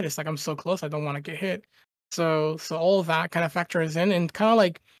get hit. It's like I'm so close, I don't want to get hit. So all of that kind of factors in, and kind of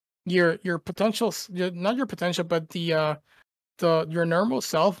like your potential, not your potential, but your normal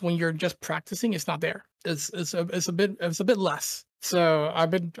self when you're just practicing is not there. It's a bit less. So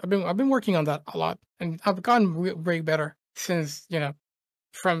I've been working on that a lot, and I've gotten way better since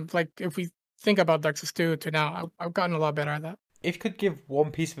from like if we think about Dark Souls 2 to now, I've gotten a lot better at that. If you could give one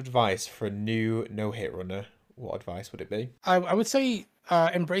piece of advice for a new no hit runner, what advice would it be? I would say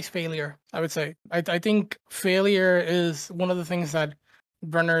embrace failure. I would say I think failure is one of the things that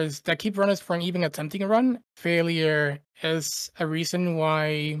keep runners from even attempting a run. Failure is a reason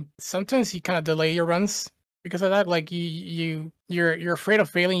why sometimes you kind of delay your runs because of that. Like you're afraid of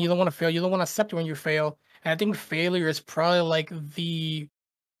failing. You don't want to fail. You don't want to accept when you fail. And I think failure is probably like the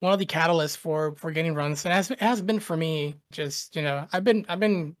one of the catalysts for getting runs, and it has been for me. Just I've been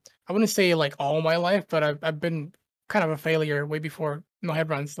I wouldn't say like all my life, but I've been kind of a failure way before no head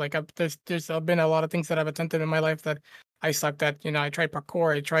runs. Like there's been a lot of things that I've attempted in my life that I sucked at. I tried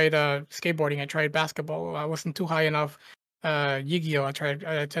parkour, I tried skateboarding, I tried basketball. I wasn't too high enough. Yu-Gi-Oh! I tried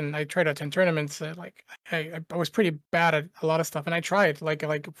to attend tournaments. I was pretty bad at a lot of stuff, and I tried like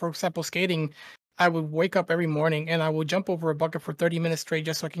for example skating. I would wake up every morning and I would jump over a bucket for 30 minutes straight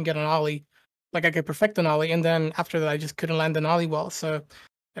just so I can get an ollie. Like I could perfect an ollie, and then after that, I just couldn't land an ollie well. So,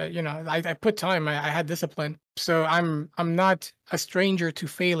 I put time. I had discipline. So I'm not a stranger to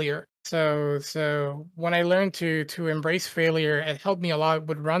failure. So when I learned to embrace failure, it helped me a lot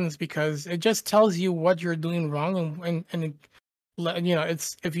with runs because it just tells you what you're doing wrong,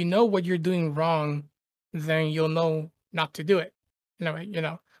 it's if you know what you're doing wrong, then you'll know not to do it.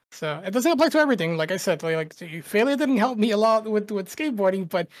 So it doesn't apply to everything. Like I said, failure didn't help me a lot with skateboarding,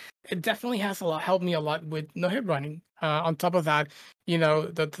 but it definitely has helped me a lot with no hit running. On top of that,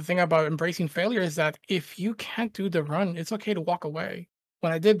 the thing about embracing failure is that if you can't do the run, it's okay to walk away.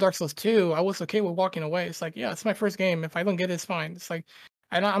 When I did Dark Souls 2, I was okay with walking away. It's like, yeah, it's my first game. If I don't get it, it's fine. It's like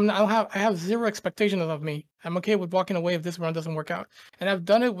I have zero expectations of me. I'm okay with walking away if this run doesn't work out, and I've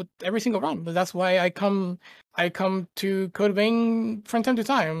done it with every single run. But that's why I come to Code Vein from time to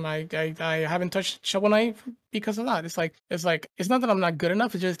time. I haven't touched Shovel Knight because of that. It's not that I'm not good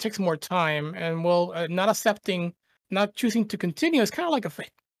enough. It just takes more time, and not choosing to continue is kind of like a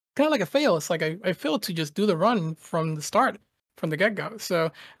fake. kind of like a fail. It's like I failed to just do the run from the start, from the get go.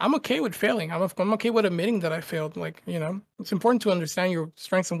 So I'm okay with failing. I'm okay with admitting that I failed. Like, it's important to understand your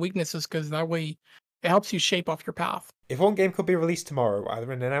strengths and weaknesses because that way it helps you shape off your path. If one game could be released tomorrow,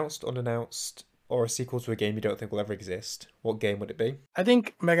 either an announced, unannounced, or a sequel to a game you don't think will ever exist, what game would it be? I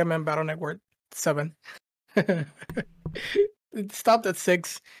think Mega Man Battle Network 7. It stopped at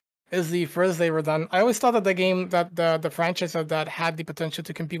 6 is the first they were done. I always thought that the game that the franchise of that had the potential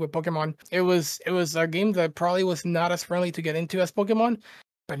to compete with Pokemon. It was a game that probably was not as friendly to get into as Pokemon,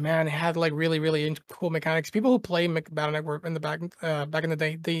 but man, it had like really really cool mechanics. People who play Battle Network in the back in the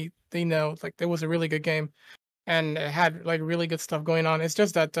day, they know like it was a really good game and it had like really good stuff going on. It's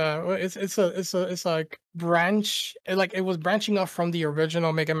just that it's like like it was branching off from the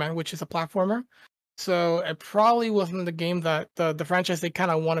original Mega Man, which is a platformer. So it probably wasn't the game that the franchise they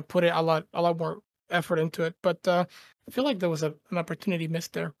kind of want to put it a lot more effort into it. But I feel like there was an opportunity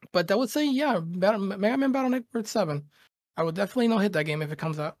missed there. But I would say yeah, Mega Man Battle Network 7. I would definitely not hit that game if it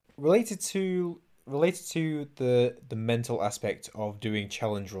comes out. Related to the mental aspect of doing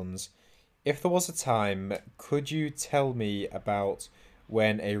challenge runs, if there was a time, could you tell me about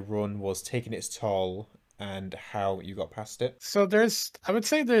when a run was taking its toll and how you got past it? So I would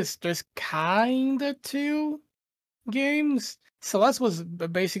say there's kind of two games. Celeste was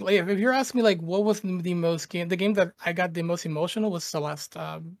basically, if you're asking me like what was the game that I got the most emotional was Celeste.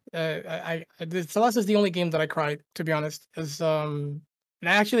 Celeste is the only game that I cried, to be honest. And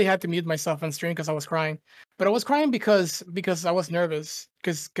I actually had to mute myself on stream because I was crying. But I was crying because I was nervous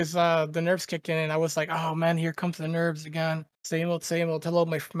because the nerves kicked in and I was like, oh man, here comes the nerves again. Same old. Hello,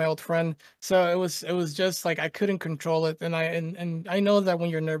 my old friend. So it was just like I couldn't control it, and I know that when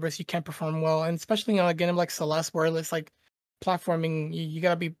you're nervous, you can't perform well, and especially on a game like Celeste, where it's like platforming, you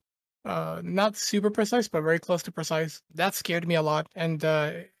gotta be not super precise, but very close to precise. That scared me a lot, and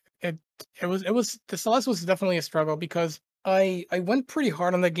it it was the Celeste was definitely a struggle because I went pretty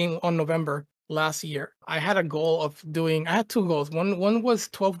hard on that game on November last year. I had a goal of doing. I had two goals. One was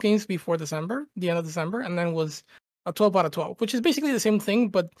 12 games before December, the end of December, and then was a 12 out of 12, which is basically the same thing,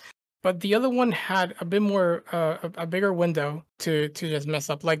 but the other one had a bit more a bigger window to just mess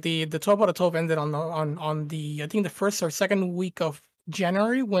up. Like the 12 out of 12 ended on the I think the first or second week of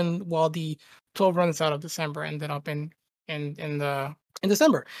January while the 12 runs out of December ended up in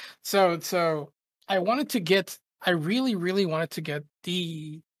December. So I really really wanted to get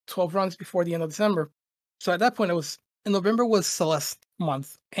the 12 runs before the end of December. So at that point it was in November was Celeste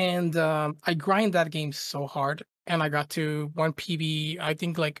month, and I grind that game so hard, and I got to 1 PB. I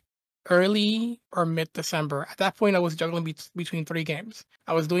think like early or mid December. At that point, I was juggling between three games.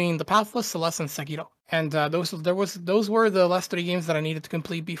 I was doing the Pathless, Celeste, and Sekiro, and those were the last three games that I needed to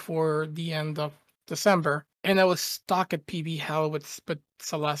complete before the end of December. And I was stuck at PB hell with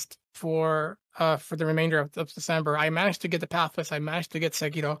Celeste for the remainder of December. I managed to get the Pathless, I managed to get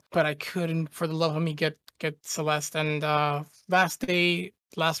Sekiro, but I couldn't for the love of me get Celeste. And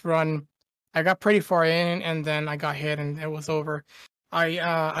last run, I got pretty far in, and then I got hit, and it was over.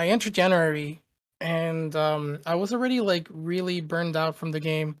 I entered January, and I was already like really burned out from the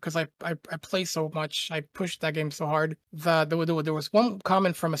game because I played so much. I pushed that game so hard that there was one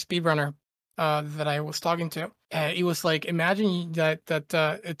comment from a speedrunner that I was talking to. It was like, imagine that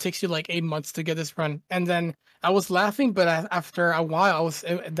it takes you like 8 months to get this run, and then I was laughing, but after a while,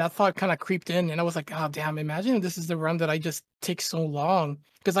 that thought kind of creeped in, and I was like, oh damn, imagine if this is the run that I just take so long.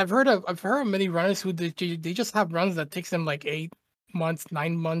 Because I've heard of many runners who they just have runs that takes them like 8 months,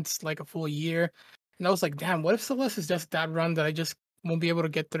 9 months, like a full year. And I was like, damn, what if Celeste is just that run that I just won't be able to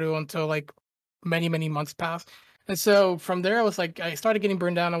get through until like many, many months pass? And so from there, I was like, I started getting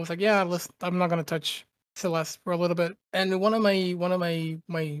burned down. I was like, yeah, I'm not gonna touch Celeste for a little bit. And one of my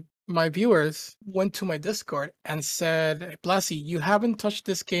viewers went to my Discord and said, Blassie, you haven't touched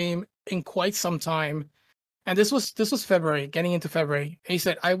this game in quite some time. And this was February, getting into February. He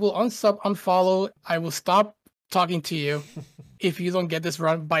said, I will unfollow, I will stop talking to you if you don't get this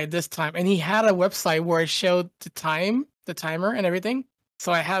run by this time. And he had a website where it showed the timer and everything.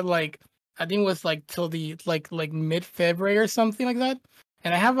 So I had like, I think it was like till the like mid-February or something like that.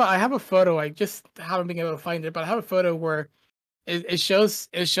 And I have a photo. I just haven't been able to find it, but I have a photo where it shows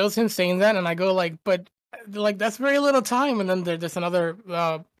him saying that, and I go like, but like that's very little time. And then there's another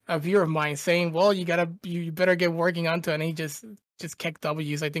a viewer of mine saying, well, you better get working onto it. And he just kicked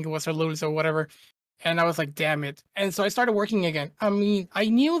W's. I think it was or lose or whatever. And I was like, damn it. And so I started working again. I mean, I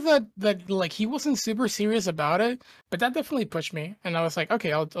knew that like he wasn't super serious about it, but that definitely pushed me. And I was like,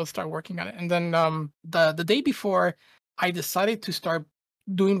 okay, I'll start working on it. And then the day before, I decided to start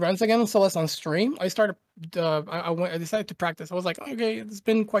doing runs again on Celeste on stream, I started. I decided to practice. I was like, okay, it's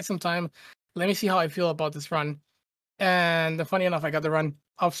been quite some time. Let me see how I feel about this run. And funny enough, I got the run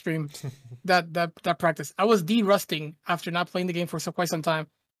off stream. That practice. I was de-rusting after not playing the game for quite some time,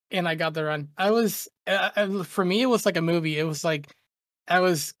 and I got the run. For me, it was like a movie. It was like I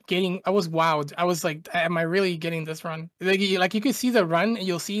was wowed. I was like, am I really getting this run? Like you could see the run, and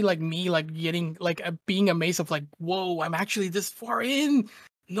you'll see like me like getting like being amazed of like, whoa, I'm actually this far in.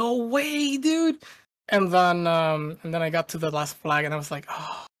 No way, dude. And then I got to the last flag, and I was like,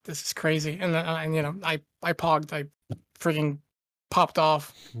 oh, this is crazy. And then I pogged. I freaking popped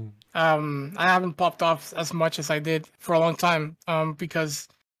off. Mm. I haven't popped off as much as I did for a long time. Because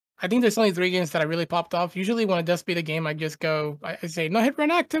I think there's only 3 games that I really popped off. Usually when it does beat a game, I just go, I say no hit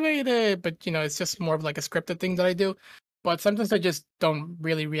run activated, but it's just more of like a scripted thing that I do. But sometimes I just don't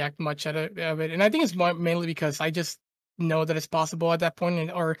really react much of it, and I think it's mainly because I just know that it's possible at that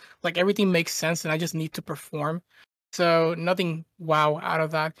point, or like everything makes sense, and I just need to perform. So nothing wow out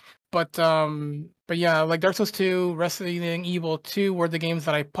of that. But yeah, like Dark Souls 2, Resident Evil 2 were the games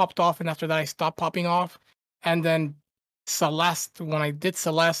that I popped off, and after that I stopped popping off. And then Celeste, when I did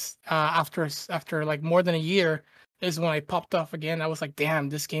Celeste, after like more than a year, is when I popped off again. I was like, damn,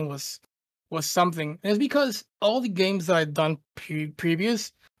 this game was something. And it's because all the games that I'd done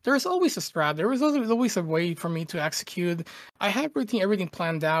previous, there's always a strat. There was always a way for me to execute. I had everything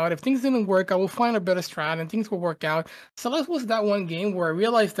planned out. If things didn't work, I will find a better strat, and things will work out. Celeste was that one game where I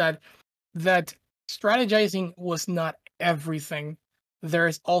realized that strategizing was not everything.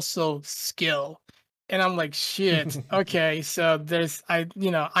 There's also skill. And I'm like, shit. Okay, so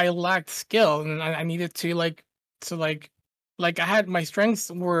I lacked skill, and I needed to I had my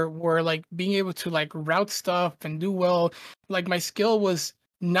strengths were like being able to like route stuff and do well. Like my skill was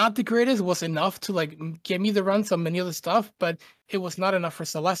not the greatest, was enough to like get me the runs on many other stuff, but it was not enough for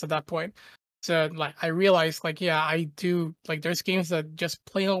Celeste at that point. So like I realized like, yeah, I do like there's games that just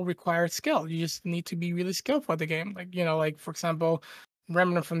plain old require skill. You just need to be really skillful at the game. Like, like for example,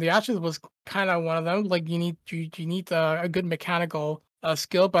 Remnant from the Ashes was kind of one of them. Like you need a good mechanical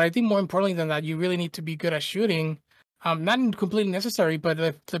skill, but I think more importantly than that, you really need to be good at shooting. Not completely necessary, but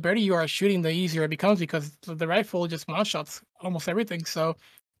the better you are at shooting, the easier it becomes because the rifle just one shots almost everything. So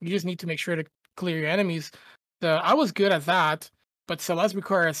you just need to make sure to clear your enemies. So I was good at that, but Celeste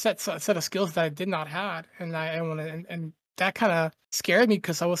required a set of skills that I did not have, and that kind of scared me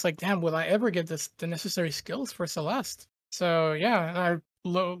because I was like, damn, will I ever get the necessary skills for Celeste? So yeah, and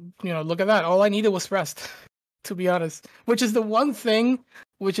look at that. All I needed was rest, to be honest. Which is the one thing,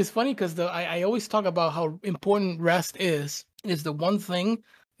 which is funny because I always talk about how important rest is the one thing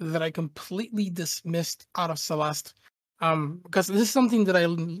that I completely dismissed out of Celeste. Because this is something that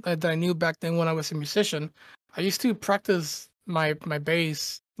I knew back then when I was a musician. I used to practice my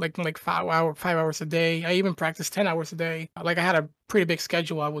bass like 5 hours a day. I even practiced 10 hours a day. Like I had a pretty big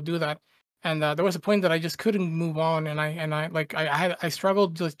schedule. I would do that. And there was a point that I just couldn't move on, and I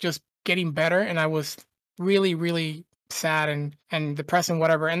struggled just getting better, and I was really really sad and depressed and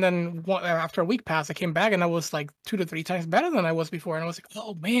whatever. And then after a week passed, I came back and I was like 2 to 3 times better than I was before, and I was like,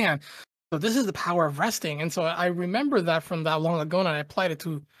 oh man, so this is the power of resting. And so I remember that from that long ago, and I applied it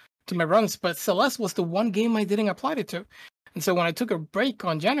to my runs. But Celeste was the one game I didn't apply it to. And so when I took a break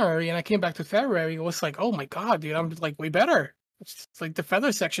on January and I came back to February, it was like, oh my god, dude, I'm like way better. It's like the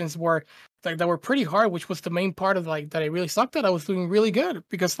feather sections were like that were pretty hard, which was the main part of like that I really sucked at. I was doing really good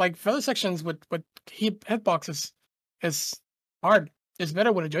because like feather sections with hitboxes is hard. It's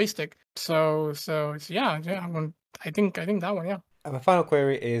better with a joystick. So it's, yeah. I think that one, yeah. And my final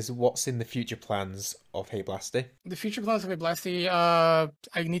query is, what's in the future plans of Hey Blasty? The future plans of Hey Blasty,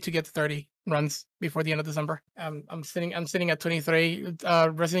 I need to get 30 runs before the end of December. I'm sitting at 23.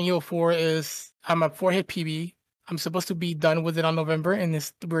 Resident Evil 4 I'm a 4-hit PB. I'm supposed to be done with it on November,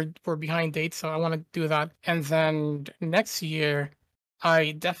 and we're behind dates, so I want to do that. And then next year,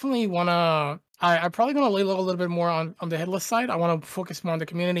 I definitely want to. I'm probably going to lay low a little bit more on the headless side. I want to focus more on the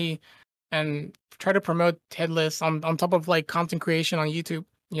community and try to promote headless on top of like content creation on YouTube.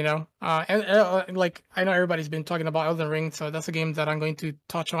 Like I know everybody's been talking about Elden Ring, so that's a game that I'm going to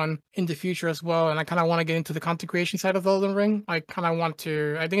touch on in the future as well. And I kind of want to get into the content creation side of Elden Ring. I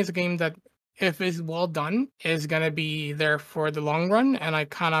think it's a game that, if it's well done, is going to be there for the long run, and I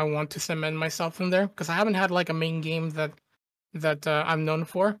kind of want to cement myself in there because I haven't had like a main game that I'm known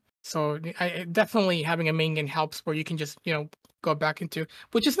for. So definitely having a main game helps, where you can just go back into,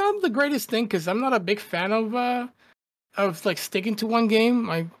 which is not the greatest thing because I'm not a big fan of like sticking to one game.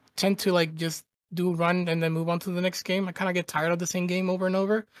 I tend to like just do run and then move on to the next game. I kind of get tired of the same game over and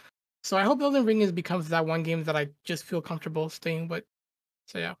over. So I hope Elden Ring becomes that one game that I just feel comfortable staying with.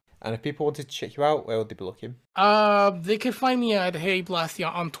 So yeah. And if people wanted to check you out, where would they be looking? They can find me at Hey Blasty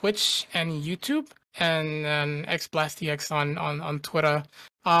on Twitch and YouTube, and then XBlastyX on Twitter.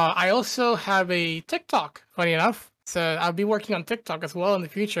 I also have a TikTok, funny enough. So I'll be working on TikTok as well in the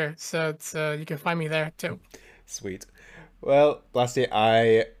future. So it's, you can find me there too. Sweet. Well, Blasty,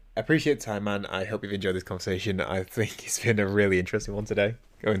 I appreciate the time, man. I hope you've enjoyed this conversation. I think it's been a really interesting one today,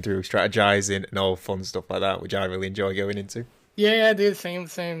 going through strategizing and all fun stuff like that, which I really enjoy going into. Yeah, dude, same.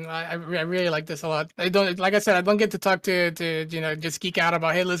 I really like this a lot. I don't, like I said, I don't get to talk to just geek out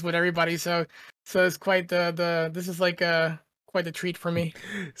about Hitless with everybody. So it's quite this is like quite a treat for me.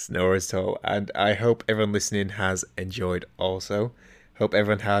 It's no worries at all. And I hope everyone listening has enjoyed also. Hope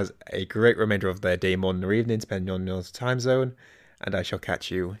everyone has a great remainder of their day, morning, or evening, depending on your time zone. And I shall catch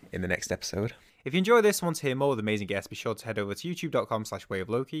you in the next episode. If you enjoy this and want to hear more with amazing guests, be sure to head over to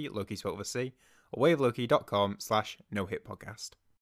youtube.com/wayofloki, Loki spelled with a C, or waveloki.com/nohitpodcast.